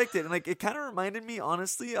really liked it. And, like, it kind of reminded me,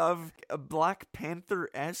 honestly, of a Black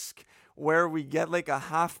Panther-esque, where we get like a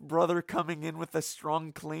half-brother coming in with a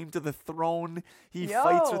strong claim to the throne. He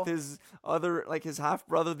fights with his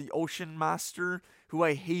half-brother, the Ocean Master, who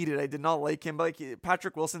I hated. I did not like him, but like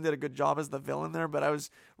Patrick Wilson did a good job as the villain there, but I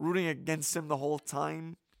was rooting against him the whole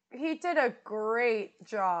time. He did a great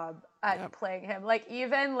job at playing him. Like,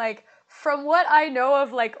 even like from what I know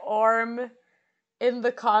of like Orm in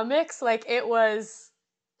the comics, like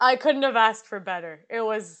I couldn't have asked for better. It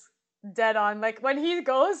was dead on. Like when he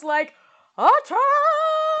goes like,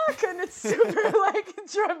 attack! And it's super like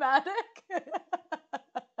dramatic.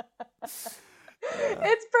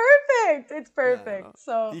 It's perfect. Yeah,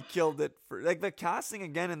 so he killed it. For like the casting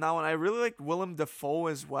again in that one, I really liked Willem Dafoe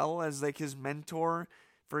as well as like his mentor.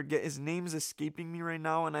 Forget his name's escaping me right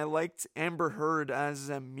now, and I liked Amber Heard as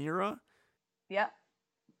Mira. Yeah.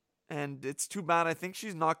 And it's too bad. I think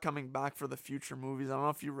she's not coming back for the future movies. I don't know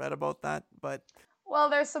if you read about that, but well,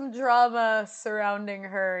 there's some drama surrounding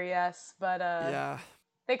her, yes, but yeah,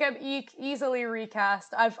 they can easily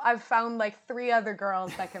recast. I've found like 3 other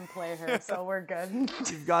girls that can play her, so we're good.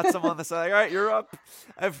 You've got some on the side. All right, you're up.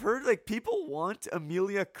 I've heard like people want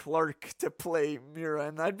Emilia Clarke to play Mira,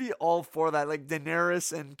 and I'd be all for that. Like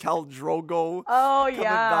Daenerys and Khal Drogo coming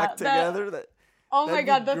back together. Oh my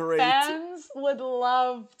god, the great. fans would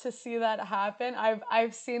love to see that happen.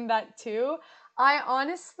 I've seen that too. I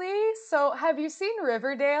honestly, so have you seen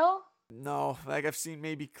Riverdale? No, like I've seen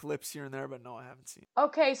maybe clips here and there, but no, I haven't seen.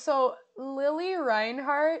 Okay, so Lily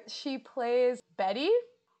Reinhart, she plays Betty.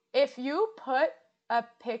 If you put a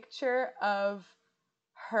picture of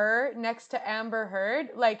her next to Amber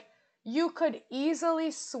Heard, like you could easily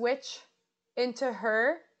switch into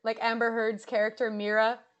her, like Amber Heard's character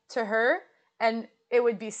Mira, to her, and it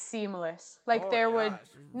would be seamless. Like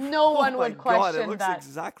no one would question it looks that.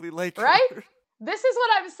 Exactly like right? her. This is what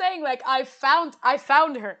I'm saying. Like I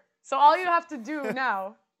found her. So all you have to do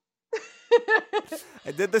now.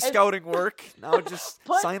 I did the scouting work. Now just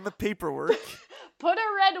sign the paperwork. Put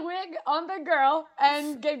a red wig on the girl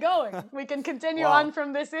and get going. We can continue on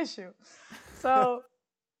from this issue. So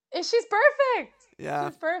she's perfect. Yeah,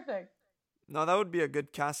 she's perfect. No, that would be a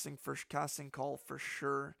good casting call for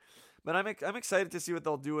sure. But I'm excited to see what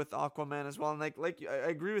they'll do with Aquaman as well. And like I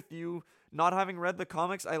agree with you. Not having read the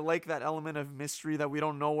comics, I like that element of mystery that we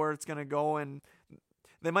don't know where it's gonna go, and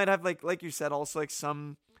they might have like you said, also like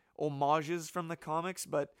some homages from the comics,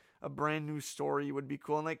 but a brand new story would be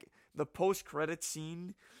cool. And like the post-credit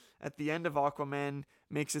scene at the end of Aquaman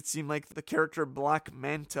makes it seem like the character Black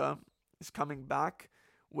Manta is coming back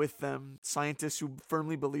with scientists who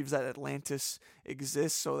firmly believes that Atlantis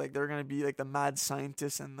exists. So like they're gonna be like the mad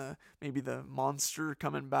scientist and maybe the monster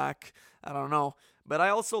coming back. I don't know. But I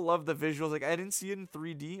also love the visuals. Like I didn't see it in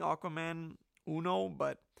 3D, Aquaman Uno,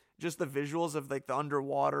 but just the visuals of like the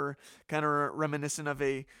underwater, kind of reminiscent of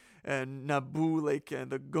a Naboo, like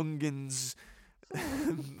the Gungans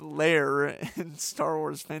lair in Star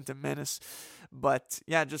Wars Phantom Menace. But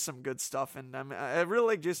yeah, just some good stuff. And I really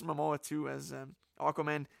like Jason Momoa too as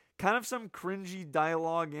Aquaman. Kind of some cringy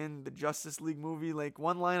dialogue in the Justice League movie. Like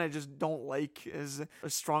one line I just don't like is "a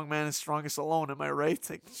strong man is strongest alone." Am I right?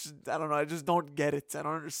 Like I don't know. I just don't get it. I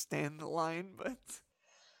don't understand the line, but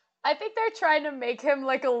I think they're trying to make him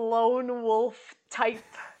like a lone wolf type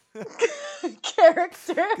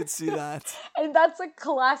character. I could see that. And that's a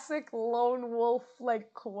classic lone wolf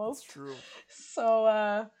like quote. That's true.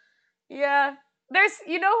 So yeah. There's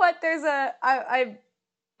I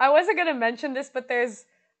wasn't gonna mention this, but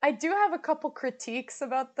I do have a couple critiques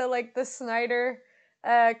about the Snyder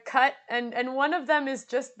cut, and one of them is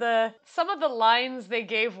just some of the lines they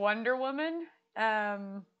gave Wonder Woman.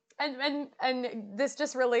 And this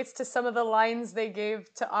just relates to some of the lines they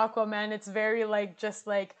gave to Aquaman. It's very just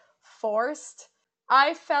forced.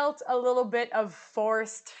 I felt a little bit of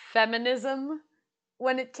forced feminism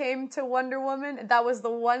when it came to Wonder Woman. That was the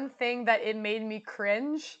one thing that it made me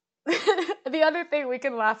cringe. The other thing, we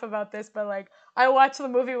can laugh about this, but I watched the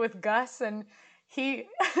movie with Gus, and the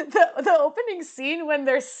opening scene when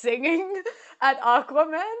they're singing at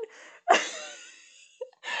Aquaman,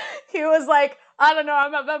 he was like, I don't know,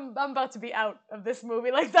 I'm about to be out of this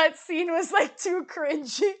movie. That scene was too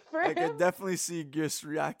cringy for him. I could definitely see Gus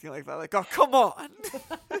reacting like that, oh, come on.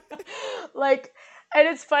 And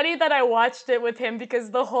it's funny that I watched it with him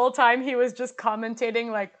because the whole time he was just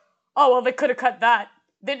commentating oh, well, they could have cut that.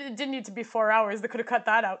 it didn't need to be 4 hours. They could have cut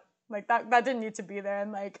that out. Like that didn't need to be there,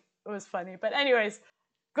 and like it was funny. But anyways,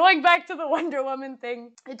 going back to the Wonder Woman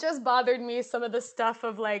thing, it just bothered me, some of the stuff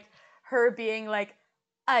of like her being like,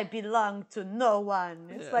 I belong to no one.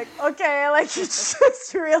 It's like, okay, like it's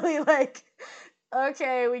just really like,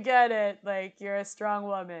 okay, we get it. Like you're a strong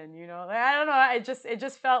woman, you know. Like, I don't know. It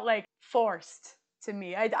just felt like forced to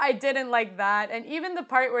me. I didn't like that, and even the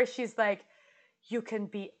part where she's like, you can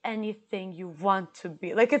be anything you want to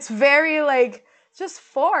be. Like it's very like just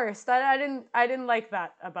forced. I didn't like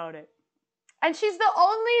that about it. And she's the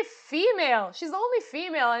only female. She's the only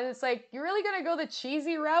female. And it's like, you're really going to go the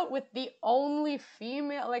cheesy route with the only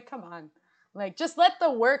female? Like, come on. Like, just let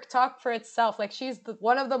the work talk for itself. Like, she's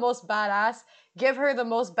one of the most badass. Give her the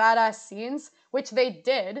most badass scenes, which they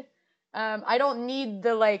did. I don't need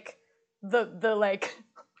the like,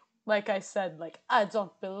 like I said, like, I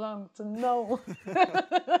don't belong to no.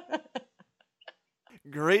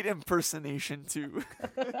 Great impersonation, too.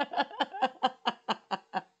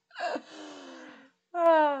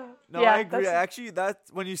 No, yeah, I agree. Actually,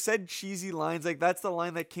 that's when you said cheesy lines, like that's the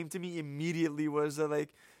line that came to me immediately was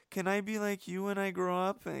like, can I be like you when I grow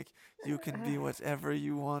up? Like, you can be whatever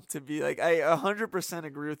you want to be. Like, I 100%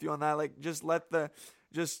 agree with you on that. Like, just walk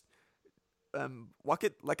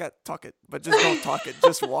it like I talk it, but just don't talk it.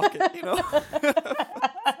 Just walk it, you know?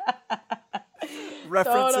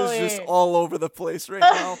 References just all over the place right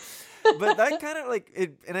now. But that kind of like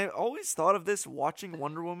it, and I always thought of this watching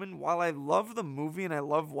Wonder Woman. While I love the movie and I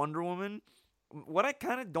love Wonder Woman, what I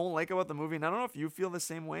kind of don't like about the movie, and I don't know if you feel the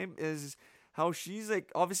same way, is how she's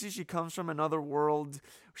like, obviously she comes from another world.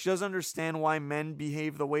 She doesn't understand why men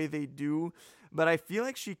behave the way they do. But I feel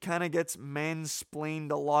like she kind of gets mansplained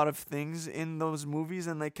a lot of things in those movies,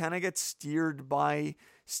 and they kind of get steered by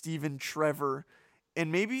Stephen Trevor.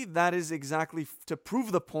 And maybe that is exactly to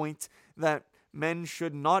prove the point that men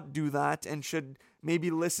should not do that and should maybe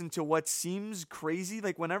listen to what seems crazy.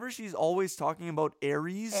 Like whenever she's always talking about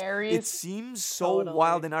Ares, it seems so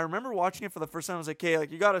wild. And I remember watching it for the first time. I was like, hey,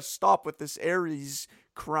 like you got to stop with this Ares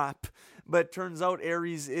crap. But turns out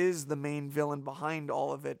Ares is the main villain behind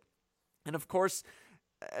all of it. And of course,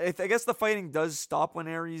 I guess the fighting does stop when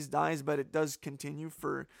Ares dies, but it does continue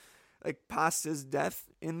for like past his death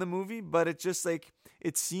in the movie. But it's just like,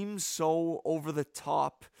 it seems so over the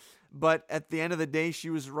top. But at the end of the day, she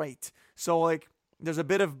was right. So like, there's a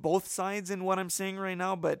bit of both sides in what I'm saying right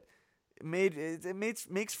now, but it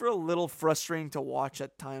makes for a little frustrating to watch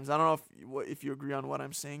at times. I don't know if you agree on what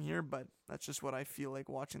I'm saying here, but that's just what I feel like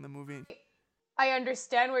watching the movie. I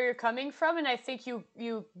understand where you're coming from, and I think you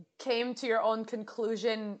came to your own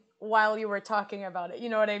conclusion while you were talking about it. You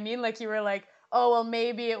know what I mean? Like you were like, oh, well,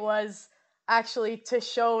 maybe it was actually to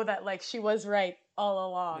show that like she was right all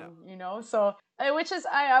along, you know? So, which is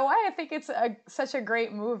why I think it's such a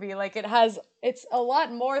great movie. Like it's a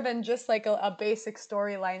lot more than just like a basic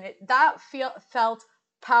storyline. That felt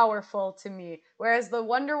powerful to me. Whereas the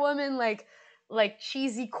Wonder Woman, like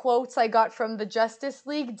cheesy quotes I got from the Justice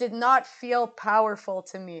League did not feel powerful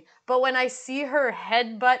to me. But when I see her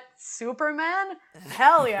headbutt Superman,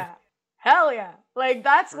 hell yeah. Hell yeah. Like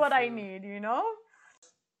that's what I need, you know?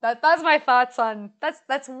 That's my thoughts on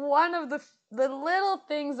that's one of the little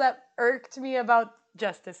things that irked me about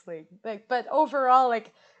Justice League. Like, but overall,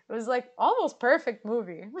 like it was like almost perfect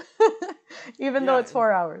movie, even though it's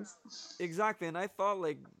 4 hours. Exactly, and I thought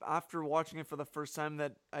like after watching it for the first time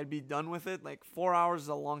that I'd be done with it. Like 4 hours is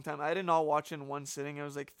a long time. I did not watch it in one sitting. It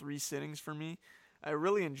was like 3 sittings for me. I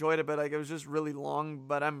really enjoyed it, but like it was just really long.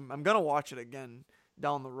 But I'm gonna watch it again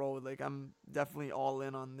down the road. Like I'm definitely all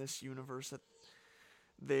in on this universe that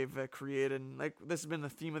they've created. And like this has been the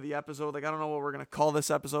theme of the episode. Like I don't know what we're gonna call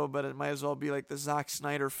this episode, but it might as well be like the Zack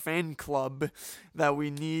Snyder fan club, that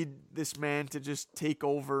we need this man to just take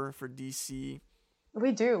over for DC.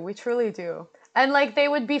 We truly do. And like they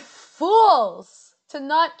would be fools to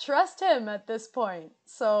not trust him at this point.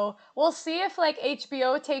 So we'll see if like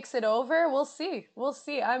HBO takes it over. We'll see.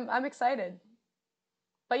 I'm excited.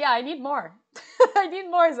 But yeah, I need more. I need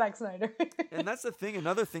more Zack Snyder. And that's the thing.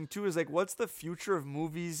 Another thing too is like, what's the future of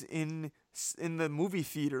movies in the movie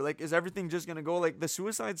theater? Like, is everything just gonna go like the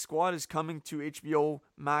Suicide Squad is coming to HBO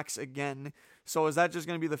Max again? So is that just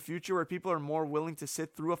gonna be the future where people are more willing to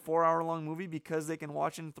sit through a 4 hour long movie because they can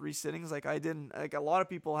watch in 3 sittings? Like I didn't. Like a lot of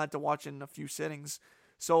people had to watch it in a few sittings.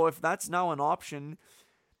 So if that's now an option,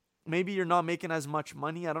 maybe you're not making as much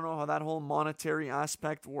money. I don't know how that whole monetary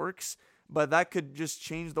aspect works. But that could just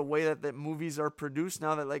change the way that movies are produced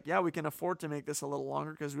now that, like, yeah, we can afford to make this a little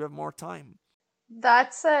longer because we have more time.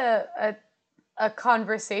 That's a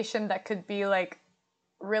conversation that could be, like,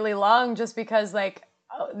 really long just because, like,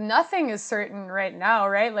 nothing is certain right now,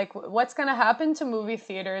 right? Like, what's going to happen to movie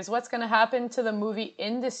theaters? What's going to happen to the movie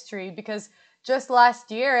industry? Because just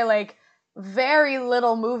last year, like, very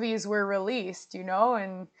little movies were released, you know?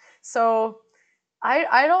 And so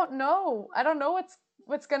I don't know. I don't know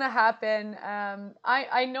what's going to happen.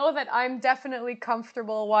 I know that I'm definitely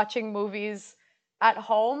comfortable watching movies at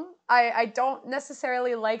home. I don't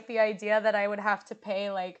necessarily like the idea that I would have to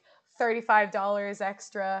pay like $35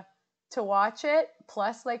 extra to watch it,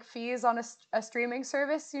 plus like fees on a streaming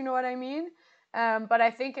service, you know what I mean? But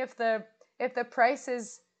I think if the price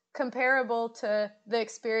is comparable to the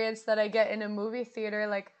experience that I get in a movie theater,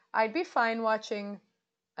 like I'd be fine watching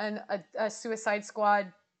a Suicide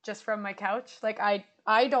Squad just from my couch. Like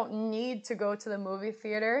I don't need to go to the movie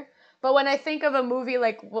theater. But when I think of a movie,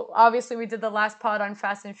 like, well, obviously we did the last pod on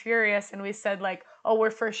Fast and Furious, and we said like, oh, we're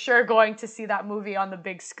for sure going to see that movie on the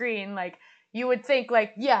big screen. Like, you would think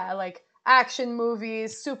like, yeah, like action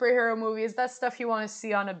movies, superhero movies, that's stuff you want to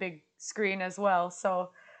see on a big screen as well. So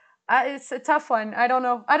it's a tough one. I don't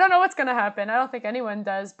know what's going to happen. I don't think anyone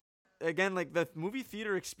does. Again, like the movie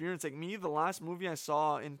theater experience, like me, the last movie I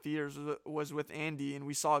saw in theaters was with Andy, and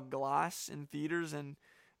we saw Glass in theaters, and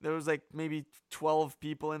there was like maybe 12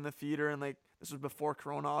 people in the theater, and like this was before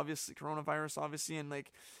coronavirus, obviously, and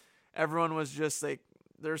like everyone was just like,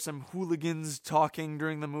 there's some hooligans talking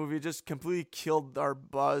during the movie, just completely killed our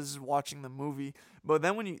buzz watching the movie. But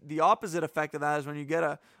then the opposite effect of that is when you get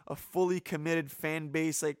a fully committed fan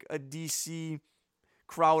base, like a DC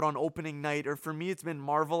crowd on opening night, or for me it's been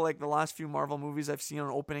Marvel, like the last few Marvel movies I've seen on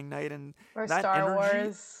opening night, and or that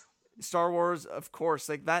Star Wars, of course,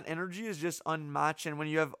 like that energy is just unmatched. And when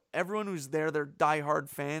you have everyone who's there, they're diehard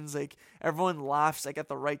fans, like everyone laughs like at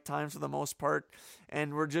the right times for the most part,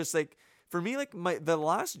 and we're just like, for me, like the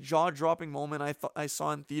last jaw-dropping moment I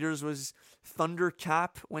saw in theaters was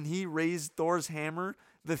Thundercap when he raised Thor's hammer.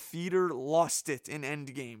 The theater lost it in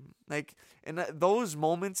Endgame. Like, and those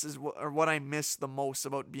moments are what I miss the most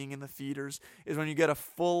about being in the theaters, is when you get a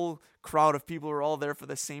full crowd of people who are all there for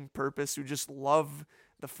the same purpose, who just love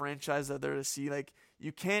the franchise that they're to see. Like,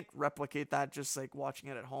 you can't replicate that just like watching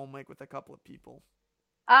it at home, like with a couple of people.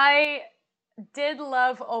 I did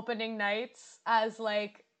love opening nights as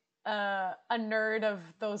like a nerd of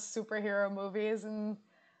those superhero movies and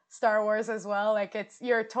Star Wars as well. Like,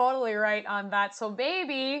 you're totally right on that. So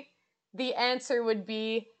maybe the answer would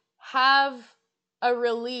be have a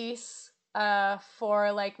release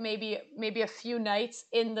for like maybe a few nights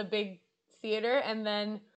in the big theater, and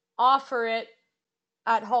then offer it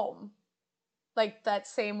at home like that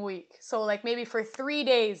same week. So like maybe for 3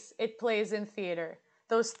 days it plays in theater.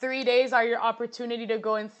 Those 3 days are your opportunity to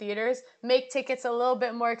go in theaters, make tickets a little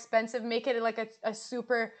bit more expensive, make it like a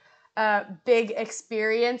super big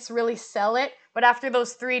experience, really sell it. But after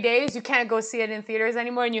those 3 days, you can't go see it in theaters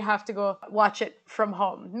anymore, and you have to go watch it from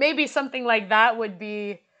home. Maybe something like that would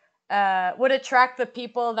attract the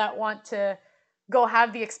people that want to go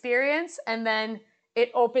have the experience, and then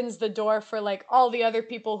it opens the door for like all the other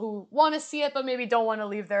people who want to see it but maybe don't want to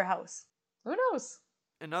leave their house. Who knows?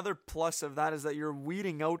 Another plus of that is that you're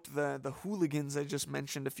weeding out the hooligans I just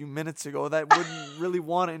mentioned a few minutes ago that wouldn't really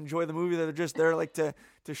want to enjoy the movie. They're just there like to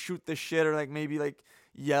shoot the shit, or like maybe like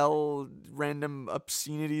yell random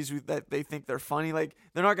obscenities that they think they're funny. Like,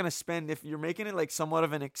 they're not going to spend, if you're making it like somewhat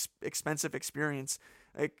of an expensive experience,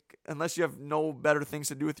 like unless you have no better things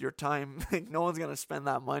to do with your time, like no one's going to spend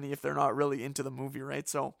that money if they're not really into the movie, right?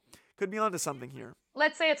 So could be onto something here.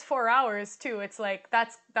 Let's say it's 4 hours too. It's like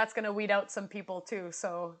that's gonna weed out some people too.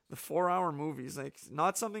 So the 4-hour movies, like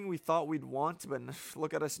not something we thought we'd want, but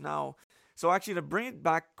look at us now. So actually, to bring it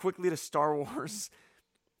back quickly to Star Wars,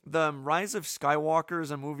 the Rise of Skywalker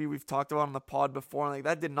is a movie we've talked about on the pod before, and like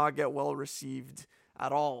that did not get well received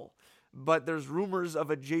at all. But there's rumors of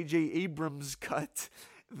a J.J. Abrams cut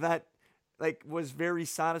that like was very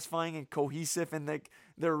satisfying and cohesive, and like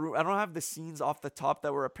I don't have the scenes off the top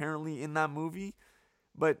that were apparently in that movie,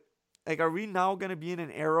 but like, are we now going to be in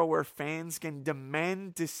an era where fans can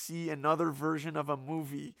demand to see another version of a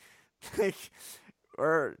movie? Like,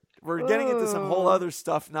 or we're getting into some whole other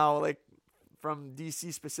stuff now, like from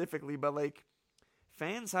DC specifically, but like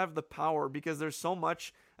fans have the power because there's so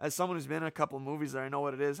much, as someone who's been in a couple of movies there, I know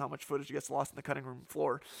what it is, how much footage gets lost in the cutting room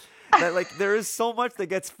floor. That like there is so much that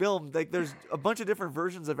gets filmed. Like there's a bunch of different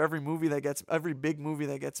versions of every big movie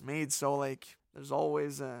that gets made. So like there's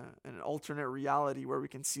always an alternate reality where we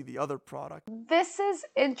can see the other product. This is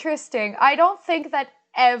interesting. I don't think that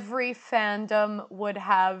every fandom would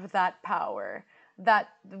have that power. That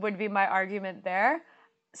would be my argument there.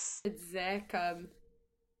 Zach,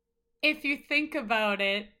 if you think about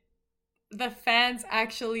it, the fans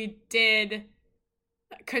actually did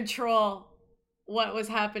control what was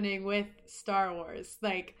happening with Star Wars.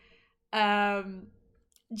 Like,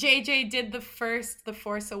 JJ did the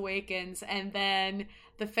Force Awakens, and then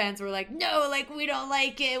the fans were like, no, like, we don't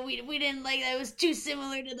like it. We didn't like that. It was too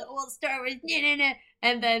similar to the old Star Wars. Nah.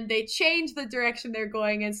 And then they changed the direction they're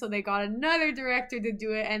going in, so they got another director to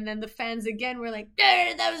do it. And then the fans again were like,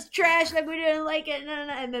 that was trash. Like, we didn't like it.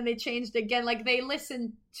 And then they changed again. Like, they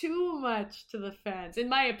listened too much to the fans, in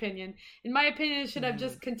my opinion. In my opinion, it should have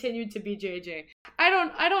just continued to be JJ.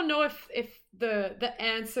 I don't know if the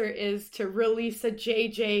answer is to release a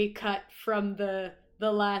JJ cut from the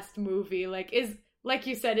last movie. Like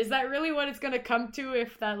you said, is that really what it's gonna come to?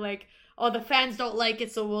 If that, like, oh, the fans don't like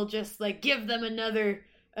it, so we'll just, like, give them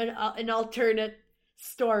an alternate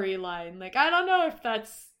storyline. Like, I don't know if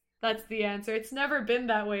that's the answer. It's never been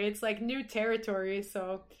that way. It's like new territory,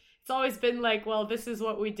 so it's always been like, well, this is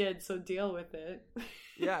what we did, so deal with it.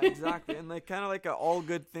 Yeah, exactly. And like, kind of like all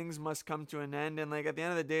good things must come to an end. And like, at the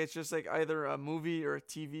end of the day, it's just like either a movie or a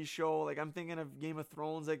TV show. Like, I'm thinking of Game of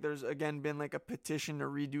Thrones. Like, there's again been like a petition to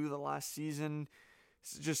redo the last season.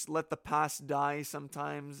 Just let the past die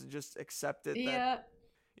sometimes. Just accept it. Yeah.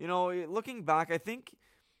 That, looking back, I think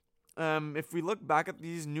if we look back at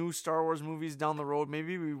these new Star Wars movies down the road,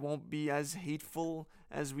 maybe we won't be as hateful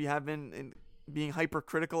as we have been in being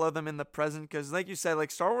hypercritical of them in the present. Because like you said, like,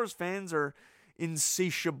 Star Wars fans are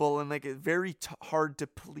insatiable and like very hard to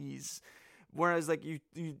please. Whereas like you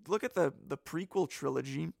look at the prequel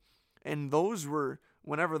trilogy, and those were,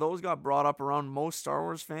 whenever those got brought up around most Star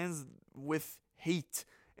Wars fans, with hate.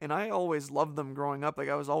 And I always loved them growing up. Like,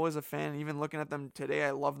 I was always a fan. Even looking at them today, I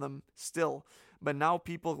love them still. But now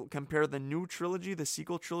people compare the new trilogy, the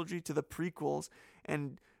sequel trilogy, to the prequels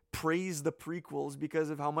and praise the prequels because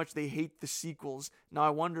of how much they hate the sequels. Now I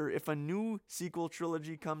wonder if a new sequel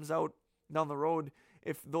trilogy comes out down the road,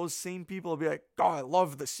 if those same people will be like, oh, I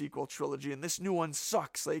love the sequel trilogy and this new one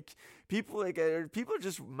sucks. Like, people are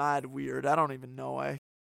just mad weird. I don't even know.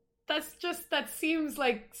 That seems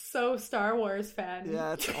like so Star Wars fan.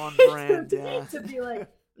 Yeah, it's on brand. Yeah, to be like,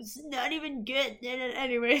 it's not even good.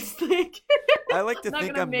 Anyways, like, I like to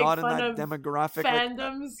think I'm not in that demographic.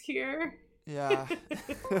 Fandoms here. Yeah.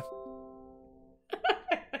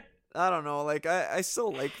 I don't know. Like, I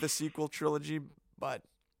still like the sequel trilogy, but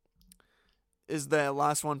is the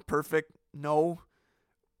last one perfect? No.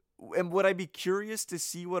 And would I be curious to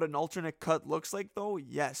see what an alternate cut looks like, though?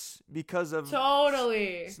 Yes, because of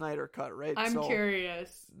totally Snyder Cut, right? I'm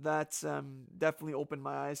curious. That's definitely opened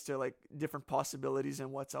my eyes to like different possibilities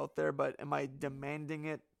and what's out there. But am I demanding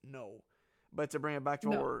it? No. But to bring it back to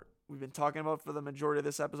what we've been talking about for the majority of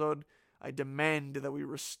this episode, I demand that we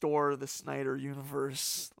restore the Snyder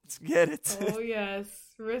universe. Let's get it. Oh yes,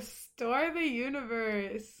 restore the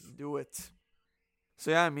universe. Do it. So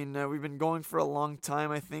yeah, I mean, we've been going for a long time.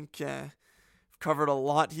 I think we've covered a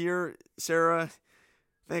lot here. Sarah,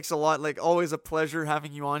 thanks a lot. Like, always a pleasure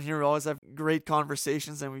having you on here. We always have great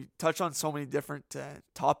conversations, and we touch on so many different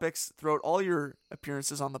topics throughout all your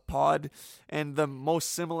appearances on the pod. And the most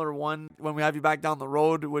similar one, when we have you back down the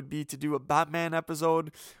road, would be to do a Batman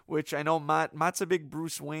episode, which I know Matt's a big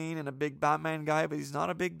Bruce Wayne and a big Batman guy, but he's not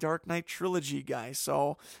a big Dark Knight trilogy guy.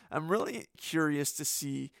 So I'm really curious to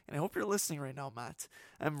see, and I hope you're listening right now, Matt.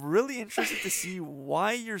 I'm really interested to see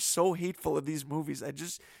why you're so hateful of these movies. I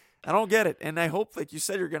don't get it. And I hope, like you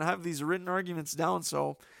said, you're going to have these written arguments down,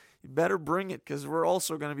 so you better bring it, because we're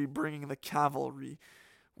also going to be bringing the cavalry.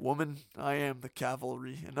 Woman, I am the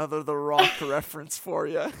cavalry. Another The Rock reference for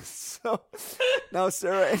you. So, now,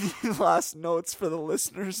 Sarah, any last notes for the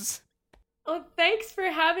listeners? Oh, thanks for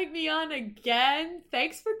having me on again.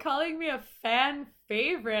 Thanks for calling me a fan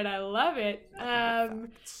favorite. I love it.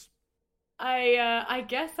 I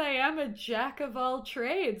guess I am a jack of all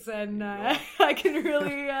trades, and I can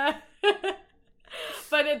really.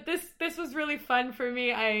 But this was really fun for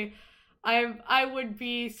me. I would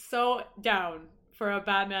be so down for a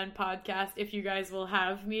Batman podcast if you guys will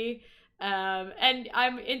have me. And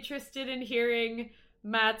I'm interested in hearing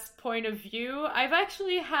Matt's point of view. I've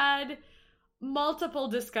actually had multiple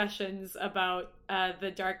discussions about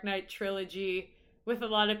the Dark Knight trilogy with a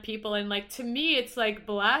lot of people, and like, to me it's like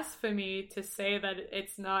blasphemy to say that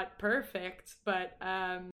it's not perfect, but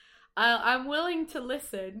I'm willing to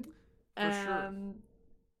listen. For sure.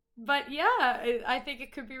 But yeah, I think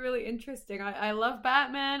it could be really interesting. I love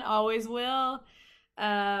Batman, always will.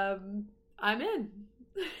 I'm in.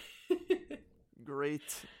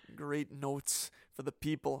 Great notes for the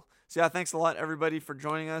people. So yeah, thanks a lot, everybody, for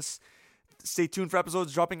joining us. Stay tuned for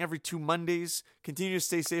episodes dropping every 2 Mondays. Continue to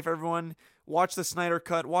stay safe, everyone. Watch the Snyder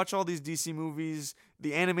Cut. Watch all these DC movies,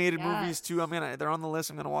 the animated movies too. They're on the list.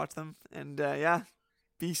 I'm gonna watch them. And yeah,